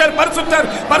 சேனைகளின் கர்த்தர் பரிசுத்தர்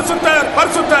பரிசுத்தர்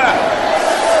பரிசுத்தர்.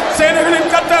 சேனைகளின்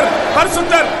கர்த்தர்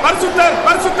பரிசுத்தர் பரிசுத்தர்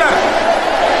பரிசுத்தர்.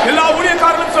 எல்லா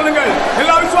ஊழியக்காரர்களும் சொல்லுங்கள்.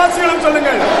 எல்லா விசுவாசிகளும்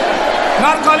சொல்லுங்கள்.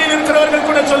 நாற்காலியில் இருக்கிறவர்கள்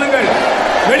கூட சொல்லுங்கள்.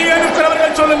 வெளியே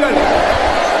இருக்கிறவர்கள் சொல்லுங்கள்.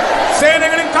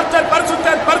 சேனைகளின் கர்த்தர்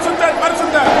பரிசுத்தர் பரிசுத்தர்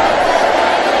பரிசுத்தர்.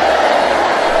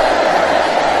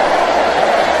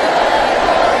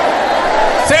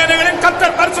 சேனைகளின்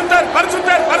கர்த்தர் பரிசுத்தர்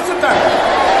பரிசுத்தர் பரிசுத்தர்.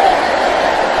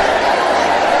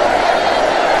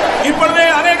 இப்பொழுதே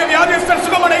अनेक வியாதியஸ்தர்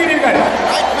சுகமடைகிறீர்கள்.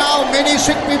 Right now many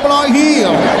sick people are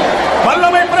healed.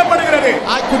 வல்லமை புறப்படுகிறது.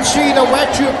 I could see the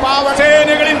virtue power.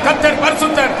 சேனைகளின் கர்த்தர்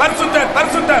பரிசுத்தர் பரிசுத்தர்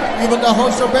பரிசுத்தர். Even the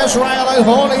host of Israel is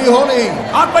holy holy.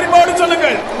 ஆர்ப்பரிப்போடு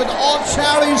சொல்லுங்கள். With all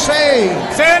shouting say,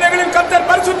 சேனைகளின் கர்த்தர்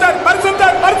பரிசுத்தர்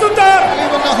பரிசுத்தர் பரிசுத்தர்.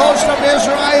 even the host of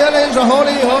Israel is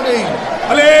holy holy.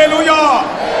 ஹல்லேலூயா.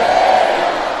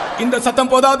 இந்த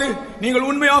சத்தம் போதாது. நீங்கள்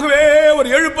உண்மையாகவே ஒரு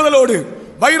எழுப்புதலோடு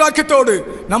வைராக்கியத்தோடு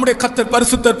நம்முடைய கர்த்தர்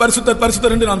பரிசுத்தர் பரிசுத்தர்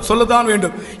பரிசுத்தர் என்று நாம் சொல்லதான்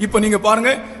வேண்டும். இப்போ நீங்க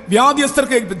பாருங்க,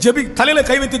 வியாதியஸ்தருக்கு தலையில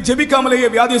கை வைத்து ஜெபிக்காமலேயே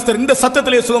வியாதியஸ்தர் இந்த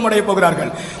சத்தத்திலே சுகமடைய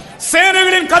போகிறார்கள்.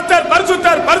 சேனைகளின் கர்த்தர்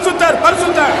பரிசுத்தர் பரிசுத்தர்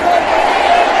பரிசுத்தர்.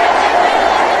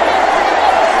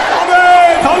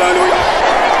 ஆமென். ஹல்லேலூயா.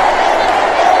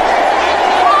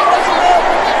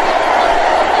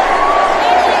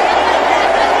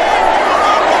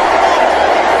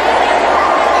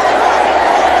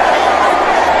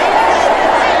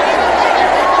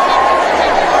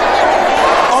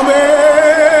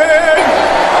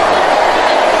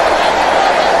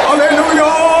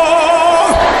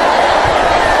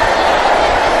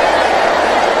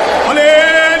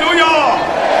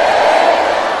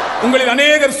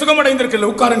 அநேகர்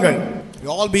சுகமடைந்திருக்கிறீர்கள், உட்காருங்கள்.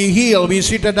 You all be healed, be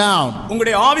seated down.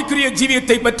 உங்களுடைய ஆவிக்குரிய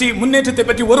ஜீவியத்தை பற்றி, முன்னேற்றத்தை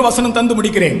பற்றி ஒரு வசனம் தந்து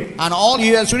முடிக்கிறேன். And all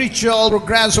your spiritual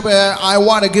progress, I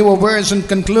want to give a verse and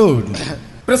conclude.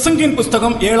 பிரசங்கியின்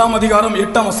புஸ்தகம் 7ஆம் அதிகாரம்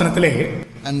 8ஆம் வசனத்திலே,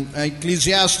 And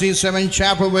Ecclesiastes 7th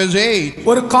chapter verse 8.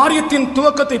 ஒரு காரியத்தின்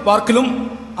துவக்கத்தை பார்க்கிலும்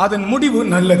அதன் முடிவு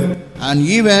நல்லது. And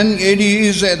even it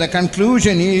is the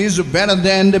conclusion is better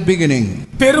than the beginning.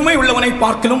 பெருமை உள்ளவனை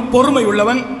பார்க்கிலும் பொறுமை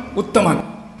உள்ளவன் உத்தமன்.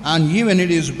 And even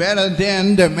it is better than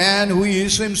the man who he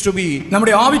seems to be.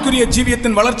 நம்முடைய ஆவிக்குரிய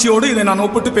ஜீவியத்தின் வளர்ச்சியோடு இதை நான்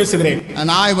ஒப்பிட்டு பேசுகிறேன். And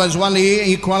I was only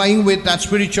equaling with that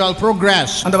spiritual progress.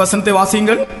 அந்த வசனத்தை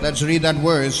வாசியுங்கள். Let's read that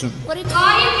verse. ஒரு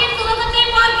காரியத்தின் துவக்கத்தை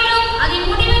பார்க்கிலும் அதன்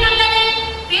முடிவு நல்லது,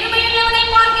 பெருமையுள்ளவனை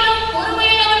பார்க்கிலும்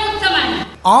பொறுமையுள்ளவன் உத்தமன்.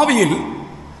 ஆவியில்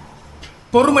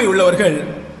பொறுமை உள்ளவர்கள்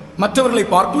மற்றவர்களை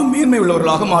பார்க்கிலும் மேன்மை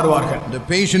உள்ளவர்களாக மாறுவார்கள். The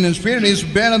patient in spirit is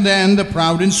better than the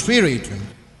proud in spirit.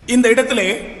 இந்த இடத்திலே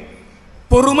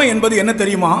பொறுமை என்பது என்ன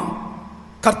தெரியுமா?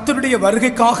 கர்த்தருடைய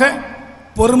வருகைக்காக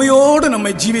பொறுமையோடு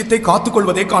நம்மை ஜீவியத்தை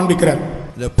காத்துக்கொள்வதை காண்பிக்கிறார்.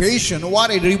 The patient, what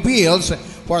it reveals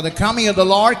for the coming of the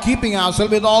Lord, keeping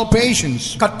ourselves with all patience.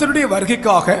 கர்த்தருடைய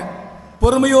வருகைக்காக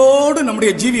பொறுமையோடு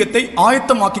நம்முடைய ஜீவியத்தை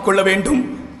ஆயத்தமாக்கிக் கொள்ள வேண்டும்.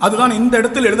 அதுதான் இந்த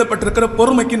இடத்தில் எழுதப்பட்டிருக்கிற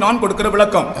பொறுமைக்கு நான் கொடுக்கிற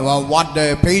விளக்கம். Well, what the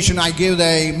patient, I give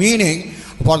the meaning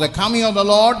for the coming of the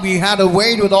Lord, we had to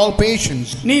wait with all patience.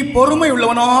 நீ பொறுமை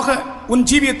உள்ளவனாக உன்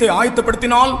ஜீவியத்தை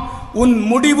ஆயத்தப்படுத்தினால் உன்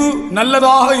முடிவு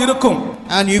நல்லதாக இருக்கும்.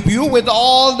 And if you with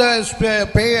all the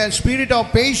spirit of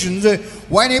patience,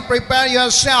 when you prepare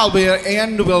yourself, your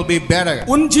end will be better.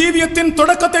 உன் ஜீவியத்தின்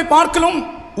தொடக்கத்தை பார்க்கலும்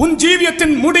உன்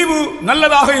ஜீவியத்தின் முடிவு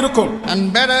நல்லதாக இருக்கும். And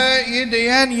better in the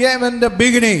end even the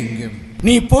beginning.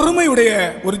 நீ பொறுமையுடைய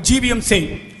ஒரு ஜீவியம் செய்.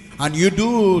 And you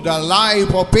do the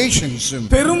life of patience.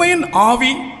 பெருமையின்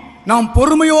ஆவி நாம்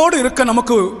பொறுமையோடு இருக்க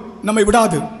நம்மை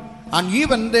விடாது. And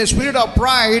even the spirit of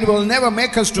pride will never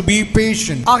make us to be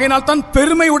patient. ஆகையால் தான்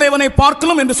பெருமை உடையவனை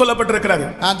பார்க்கலாம் என்று சொல்லப்பட்டிருக்கிறது.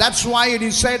 And that's why it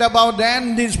is said about then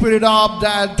the spirit of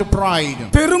that pride.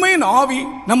 பெருமையின் ஆவி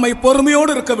நம்மை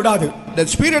பொறுமையோடு இருக்க விடாது. The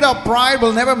spirit of pride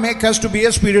will never make us to be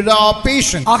a spirit of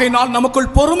patience. ஆகையால் நமக்குள்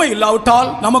பொறுமை இல்லாவிட்டால்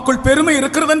நமக்குள் பெருமை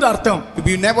இருக்கிறது என்று அர்த்தம். If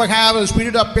you never have a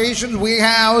spirit of patience, we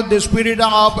have the spirit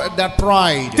of that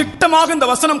pride. திட்டமாக இந்த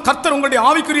வசனம் கர்த்தர் உங்களுடைய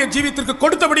ஆவிக்குரிய ஜீவியத்திற்கு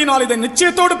கொடுத்தபடியால் இதை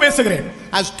நிச்சயத்தோடு பேசுகிறேன்.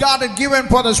 As God had given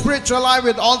for the spiritual life,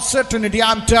 with all certainty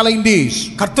I am telling this.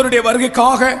 கர்த்தருடைய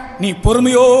வருகைக்காக நீ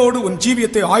பொறுமையோடு உன்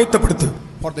ஜீவியத்தை ஆயத்தப்படுத்து.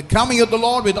 For the coming of the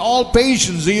Lord, with all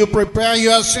patience you prepare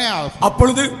yourself.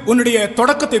 அப்பொழுது உன்னுடைய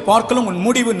தொடக்கத்தை பார்க்கலும் உன்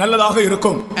முடிவு நல்லதாக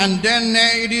இருக்கும். And then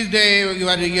it is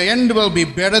your end will be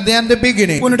better than the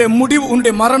beginning. உன்னுடைய முடிவு,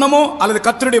 உன்னுடைய மரணமோ அல்லது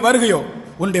கர்த்தருடைய வருகையோ,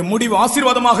 உன்னுடைய முடிவு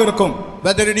ஆசீர்வாதமாக இருக்கும்.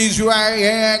 Whether it is your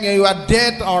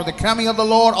death or the coming of the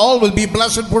Lord, all will be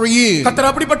blessed for you. கர்த்தர்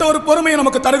அப்படிப்பட்ட ஒரு பொறுமையை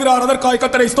நமக்கு தருகிறார். அதற்காக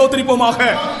கர்த்தரை ஸ்தோத்திரிப்போமாக.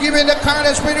 Give him the kind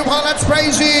of spirit, let's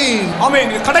praise him.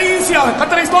 ஆமென். கடைசியாக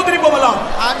கர்த்தரை ஸ்தோத்திரிப்போமலாம்.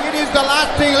 And it is the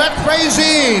last thing, let's praise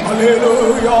him.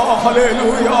 Hallelujah,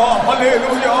 hallelujah,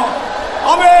 hallelujah.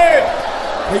 Amen.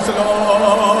 Praise the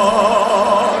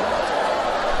Lord.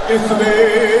 இயேசுவே,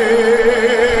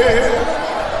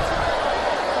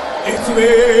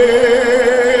 இயேசுவே,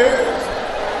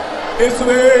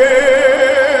 இயேசுவே,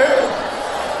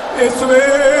 இயேசுவே.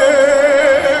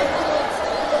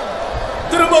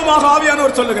 திரும்பமாக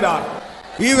ஆவியானவர் சொல்லுகிறார்.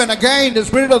 Even again the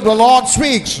spirit of the Lord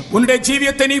speaks. உன்னுடைய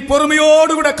ஜீவியத்தை நீ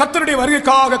பொறுமையோடு கூட கர்த்தருடைய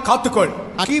வருகைக்காக காத்துக்கொள்.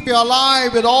 Keep your life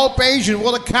with all patience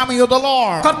for the coming of the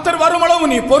Lord. கர்த்தர் வருமளவு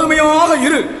நீ பொறுமையாக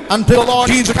இரு. Until the Lord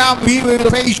Jesus come, be with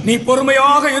the patience. நீ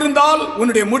பொறுமையாக இருந்தால்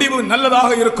உன்னுடைய முடிவு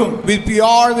நல்லதாக இருக்கும். With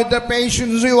pure, with the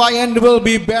patience, your end will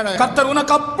be better. கர்த்தர்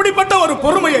உனக்கு அப்படிப்பட்ட ஒரு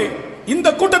பொறுமையை இந்த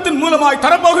கூட்டத்தின் மூலமாய்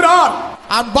தரப்போகிறார்.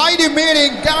 And by the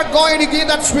meeting, God going to give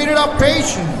that spirit of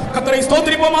patience. கர்த்தரை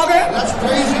ஸ்தோத்திரிப்போமாக. Let's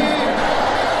praise him.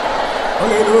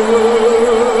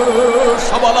 Hallelujah.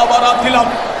 Shabala baratilam.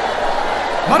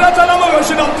 Maratala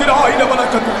mashinam tirai na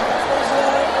balakat.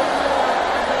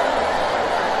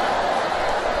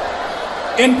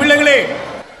 என் பிள்ளைகளே,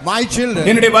 My children,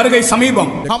 என்னுடைய வருகை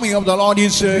சமீபம். the coming of the Lord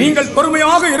is நீங்கள்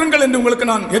பொறுமையாக இருங்கள் என்று உங்களுக்கு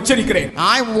நான் எச்சரிக்கிறேன்.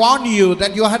 I warn you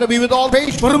that you have to be with all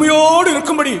patience. பொறுமையோடு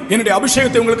இருக்கும்படி என்னுடைய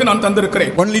அபிஷேகத்தை உங்களுக்கு நான்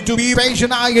தந்திருக்கிறேன். Only to be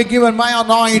patient I have given my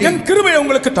anointing. என் கிருபையை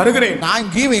உங்களுக்கு தருகிறேன். I am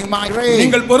giving my grace.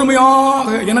 நீங்கள் பொறுமையாக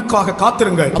எனக்காக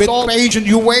காத்திருங்கள். With all patience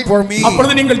you wait for me.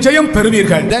 அப்பொழுது நீங்கள் ஜெயம்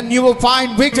பெறுவீர்கள். Then you will find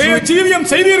victory. ஜீவியம்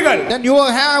செய்வீர்கள். Then you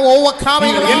will have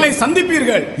overcoming. என்னை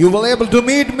சந்திப்பீர்கள். You will able to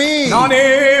meet me. நானே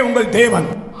உங்கள் தேவன்.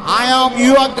 I am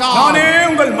your God. நானே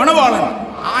உங்கள் மணவாளன்.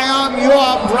 I am your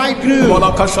bridegroom. வலா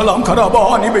கஷலாம் கரபா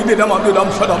நிபைதினம்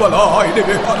அந்துலம் சதபலா இதே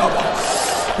கரபா.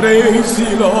 Praise the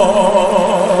Lord.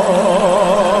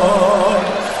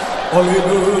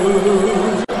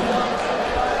 Hallelujah.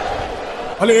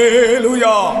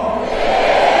 Hallelujah.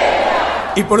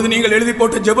 இப்பொழுது நீங்கள் எழுதி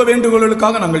போட்ட ஜெப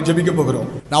வேண்டுகோளுக்காக நாங்கள் ஜெபிக்க போகிறோம்.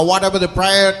 Now whatever the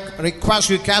prayer request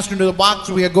you cast into the box,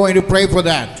 we are going to pray for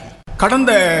that.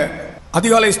 கடந்த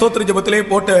அதிகாலை ஸ்தோத்திர ஜெபத்திலே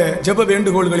போட்ட ஜெப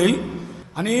வேண்டுகோள்களில்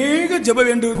அநேக ஜெப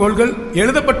வேண்டுகோள்கள்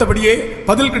எழுதப்பட்டபடியே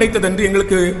பதில் கிடைத்தது என்று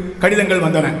எங்களுக்கு கடிதங்கள்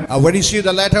வந்தன. When you see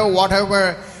the letter, whatever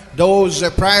those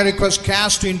prayer requests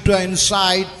cast into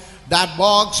inside that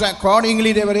box,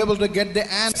 accordingly they were able to get the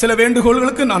answer. சில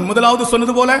வேண்டுகோள்களுக்கு நான் முதலாவது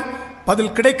சொன்னது போல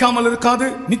பதில் கிடைக்காமல் இருக்காது,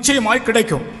 நிச்சயமாய்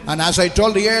கிடைக்கும். And as I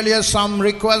told you earlier, some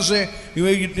requests,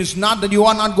 it is not that you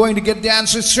are not going to get the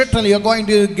answer, certainly you are going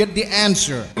to get the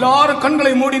answer. எல்லாரும்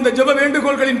கண்களை மூடி இந்த ஜெப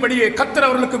வேண்டுகோள்களின்படியே கர்த்தர்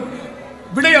அவர்களுக்கு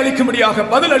விடை அளிக்கும்படியாக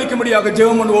பதில் அளிக்கும்படியாக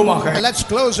ஜெபம் பண்ணுவோமாக. Let's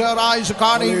close our eyes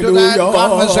according to that.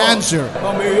 God must answer.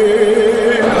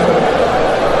 Amen.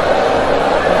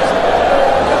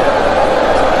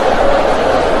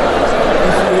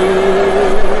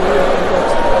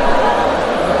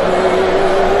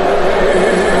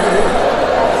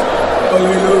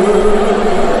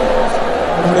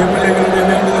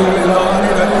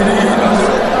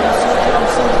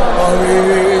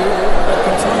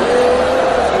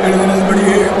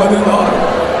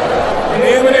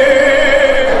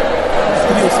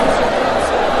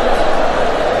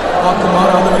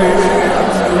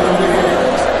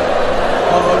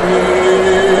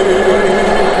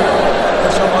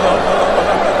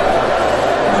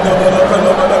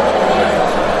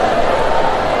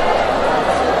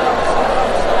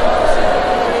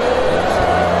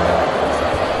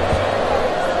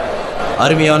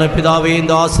 அருமையான பிதாவே,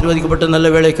 இந்த ஆசீர்வதிக்கப்பட்ட நல்ல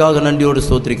வேளைக்காக நன்றியோடு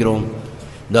ஸ்தோத்திரிக்கிறோம்.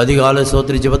 இந்த அதிகால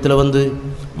ஸ்தோத்திர ஜெபத்தில் வந்து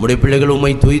உம்முடைய பிள்ளைகள்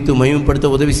உம்மை துதித்து மகிமைப்படுத்த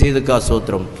உதவி செய்ததுக்கா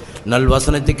ஸ்தோத்திரம். நல்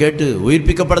வசனத்தை கேட்டு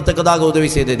உயிர்ப்பிக்கப்படத்தக்கதாக உதவி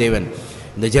செய்த தேவன்,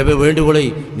 இந்த ஜெப வேண்டுகோளை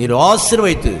நீர்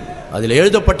ஆசீர்வைத்து அதில்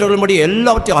எழுதப்பட்டவர்களும்படி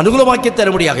எல்லாவற்றையும் அனுகூலமாக்கி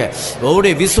தரும்படியாக,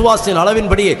 ஒவ்வொரு விசுவாசின்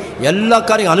அளவின்படியே எல்லா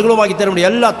காரியம் அனுகூலமாக்கி தரும்படி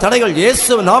எல்லா தடைகள்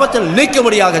இயேசு நாமத்தில்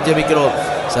நீக்கும்படியாக ஜெபிக்கிறோம்.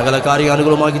 சகல காரியம்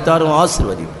அனுகூலமாக்கி தாரும்,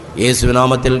 ஆசீர்வதி இயேசு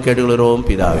நாமத்தில் கேட்டுக்கொள்கிறோம்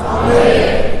பிதாவே.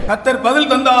 கர்த்தர் பதில்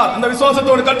தந்தார். அந்த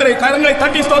விசுவாசத்தோடு கர்த்தரை கரங்களை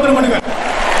தட்டி ஸ்தோத்திரம் பண்ணுங்க.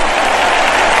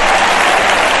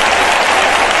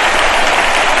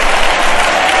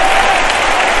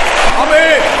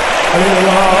 ஆமென்.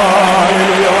 ஹல்லேலூயா,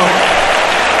 ஹல்லேலூயா.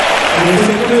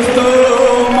 இயேசு கிறிஸ்து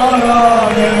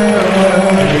மாறாதவர்,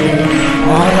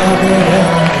 மாறாதவர்.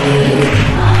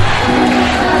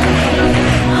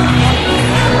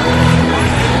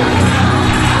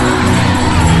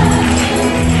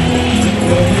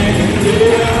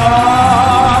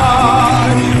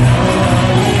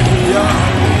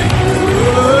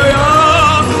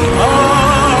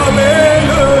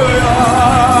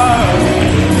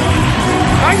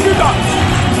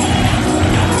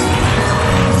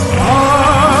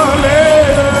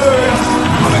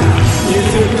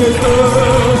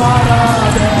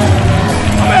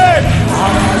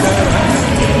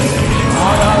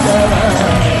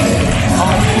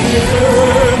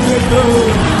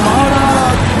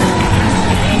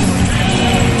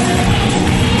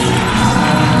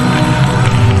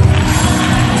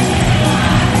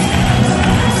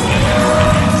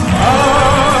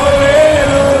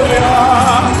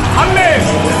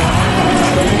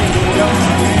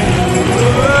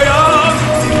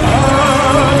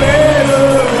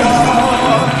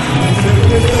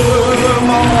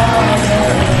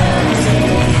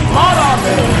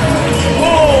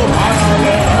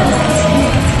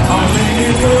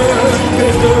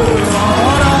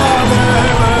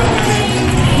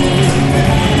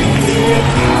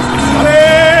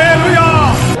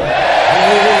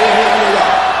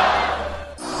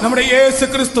 நம்முடைய இயேசு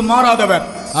கிறிஸ்து மாறாதவர்.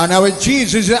 And our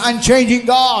Jesus is an unchanging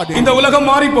God. இந்த உலகம்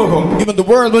மாறி போகும். Even the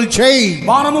world will change.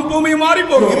 வானமும் பூமியும் மாறி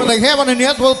போகும். Even the heaven and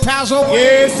earth will pass away.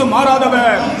 இயேசு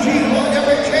மாறாதவர். Jesus will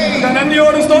never change.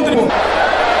 நன்றியோடு ஸ்தோத்திரிப்போம்.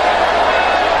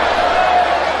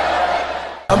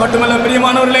 மட்டுமல்ல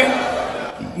பிரியமானவர்களே,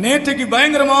 நேற்றைக்கு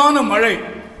பயங்கரமான மழை.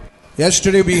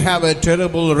 Yesterday we have a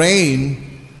terrible rain.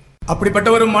 அப்படிப்பட்ட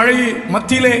ஒரு மழை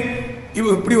மத்தியிலே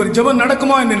இப்படி ஒரு ஜெபம்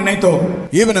நடக்குமா என்று நினைத்தோம்.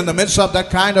 Even in the midst of that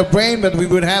kind of rain, but we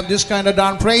would have this kind of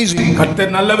dawn praising.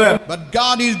 கர்த்தர் நல்லவர். But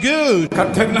God is good.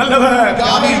 கர்த்தர் நல்லவர்.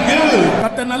 God is good.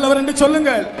 கர்த்தர் நல்லவர் என்று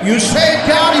சொல்லுங்கள். You say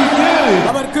God is good.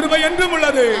 அவர் கிருபை என்றும்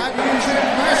உள்ளது. And you say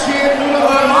mercy endureth.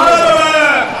 அவர்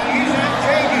மாறாதவர். He is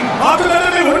unchanging.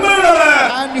 வாக்குத்தத்தத்தில் உண்மையுள்ளவர்.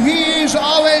 And he is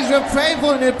always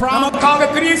faithful in his promise. நமக்காக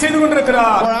கிரியை செய்து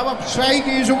கொண்டிருக்கிறார். For our sake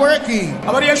he is working.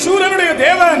 அவர் யெஷூரனுடைய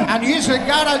தேவன். And he is a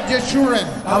God of Jeshurun.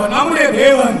 அவர் நம்முடைய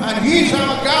தேவன். And he is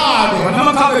our God. அவர்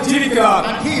நமக்காக ஜீவிக்கிறார்.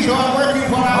 And he is working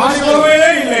for our மாறி sake. போகவே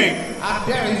இல்லை. And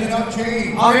there is no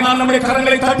change. ஆகையால் நம்முடைய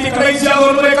கரங்களை தட்டி கடைசியாக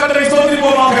ஒரு முறை கர்த்தரை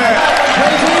ஸ்தோத்திரிப்போமாக.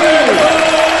 Praise you.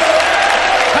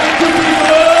 Thank you,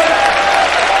 Jesus.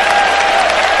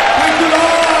 Thank you,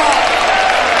 Lord.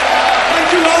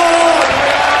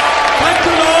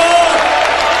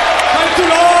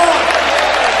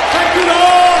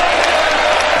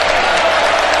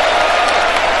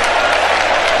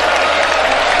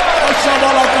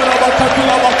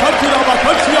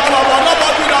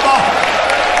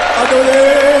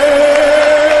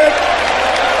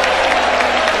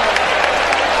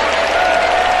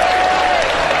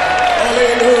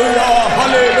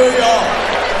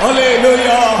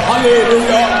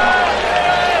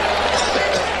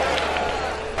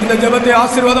 இந்த ஜெபத்தை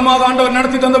ஆசீர்வாதமாக ஆண்டவர்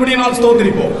நடத்தி தந்தபடியினால்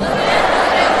ஸ்தோத்திரிப்போம்.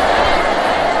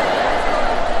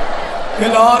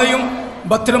 எல்லாரையும்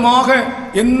பத்திரமாக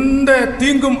எந்த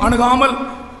தீங்கும் அணுகாமல்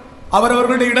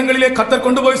அவரவர்களுடைய இடங்களிலே கர்த்தர்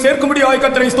கொண்டு போய் சேர்க்கும்படியாய்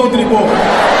கர்த்தரை ஸ்தோத்திரிப்போம்.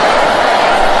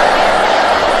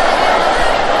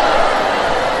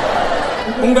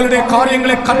 உங்களுடைய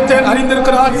காரியங்களை கர்த்தர்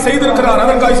அறிந்திருக்கிறார், செய்திருக்கிறார்.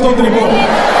 அதற்காக ஸ்தோத்திரிப்போம்.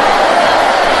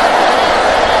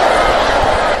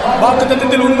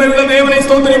 வாக்குத்தத்தத்தில் உண்மையுள்ள தேவனை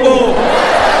ஸ்தோத்திரிப்போம்.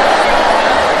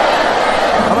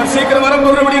 அவர் சீக்கிரம்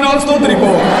வரப்போகிறபடியினால்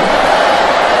ஸ்தோத்திரிப்போம்.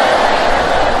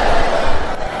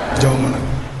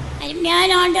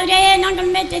 அருமையான ஆண்டவரே,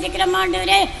 நாங்கள் துதிக்கிறோம்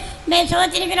ஆண்டவரே,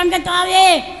 சோத்திரிக்கிறோம் கர்த்தாவே.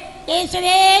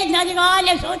 இயேசுவே, இந்த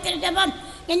அதிகாலை சோத்திர ஜெபம்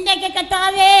இன்றைக்கு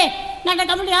கர்த்தாவே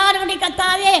நடக்க முடியாதபடி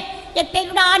கர்த்தாவே,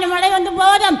 எப்படியான மழை வந்து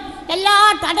போதும் எல்லா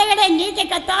தடைகளையும் நீக்கி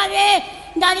கர்த்தாவே,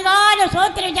 இந்த அதிகாலை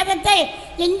சோத்திர ஜெபத்தை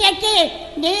இன்றைக்கு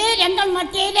நீர் எங்கள்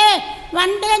மத்தியிலே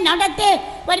வந்து நடத்தி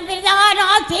ஒரு பிரதான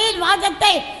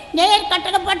ஆசீர்வாதத்தை நீர்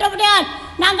கட்டணப்பட்டபடியால்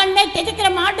நாங்கள் துதிக்கிற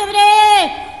ஆண்டவரே,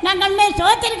 நாங்கள்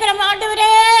சோத்திருக்கிற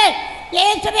ஆண்டவரே.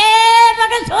 இயேசுவே,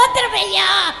 மகன் சோத்திரம் ஐயா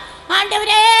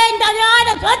ஆண்டவரே. இந்த அதிகால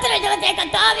சோத்திர ஜெபத்தை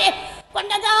கர்த்தாவே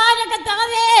கொண்டதான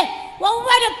கர்த்தாவே,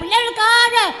 ஒவ்வொரு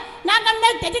பிள்ளைகளுக்காக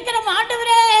நாங்கள் துதிக்கிற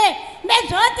ஆண்டவரே,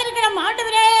 சோத்திருக்கிற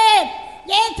ஆண்டவரே.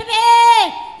 இயேசுவே,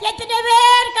 எத்தனை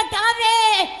பேர் கர்த்தாவே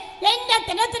எந்த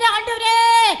தினத்தின ஆண்டவரே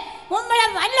உங்களை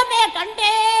வல்லமையை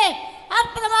கண்டு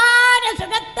அற்புதமான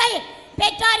சுகத்தை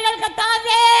பெற்றார்கள்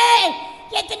கர்த்தாவே.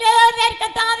 எத்தனையோ பேர்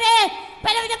கர்த்தாவே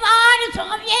பலவிதமான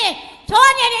சுவாமியே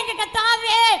சோதனை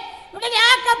கர்த்தாவே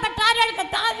உடனாக்கப்பட்டார்கள்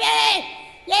கர்த்தாவே.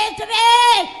 இயேசுவே,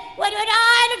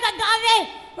 ஒருவரான கர்த்தாவே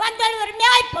வந்தால்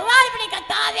ஒருமையாய் புகார்படி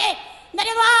கர்த்தாவே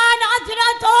நிறைவான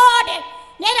ஆசீர்வாதத்தோடு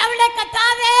நீர் அவளை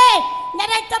கர்த்தாவே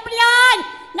நிறைத்தபடியால்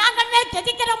நாங்கள்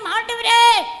துதிக்கிறோம் ஆண்டவரே,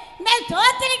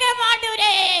 சோத்திரிக்கிறோம்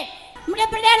ஆண்டவரே. நம்முடைய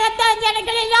பிள்ளைகள் வந்த அந்த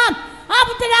இடங்கள் எல்லாம்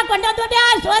ஆபத்துலாம் கொண்டு வந்தோடைய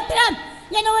சோத்திரம்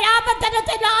என்ன ஒரு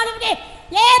ஆபத்தனத்தை ஆளுடைய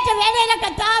ஏற்ற வேலையில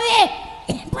கர்த்தாவே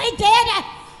போய் சேர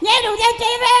நேரு உதவி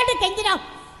செய்ய வேண்டும் கெஞ்சினோம்.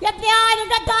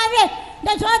 எப்படியாரும் கர்த்தாவே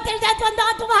இந்த சோத்திரத்தை வந்த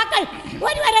ஆத்துமாக்கள்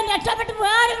ஒருவரை நஷ்டப்பட்டு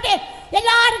போயாருடைய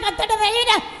எல்லாரும் கத்தோட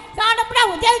வெளியில காணப்பட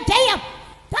உதவி செய்யும்.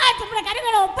 தாழ்த்தப்பட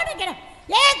கருங்களை ஒப்படைக்கிறோம்.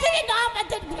 ஏசுவின்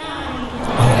நாமத்தில்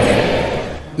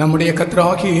நம்முடைய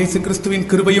கர்த்தராகிய இயேசு கிறிஸ்துவின்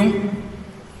கிருபையும்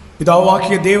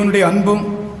பிதாவாகிய தேவனுடைய அன்பும்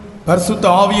பரிசுத்த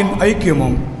ஆவியின்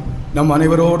ஐக்கியமும் நம்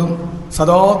அனைவரோடும்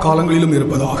சதா காலங்களிலும்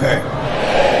இருப்பதாக.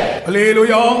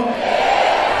 அல்லேலூயா,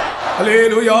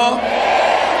 அல்லேலூயா,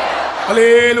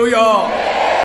 அல்லேலூயா.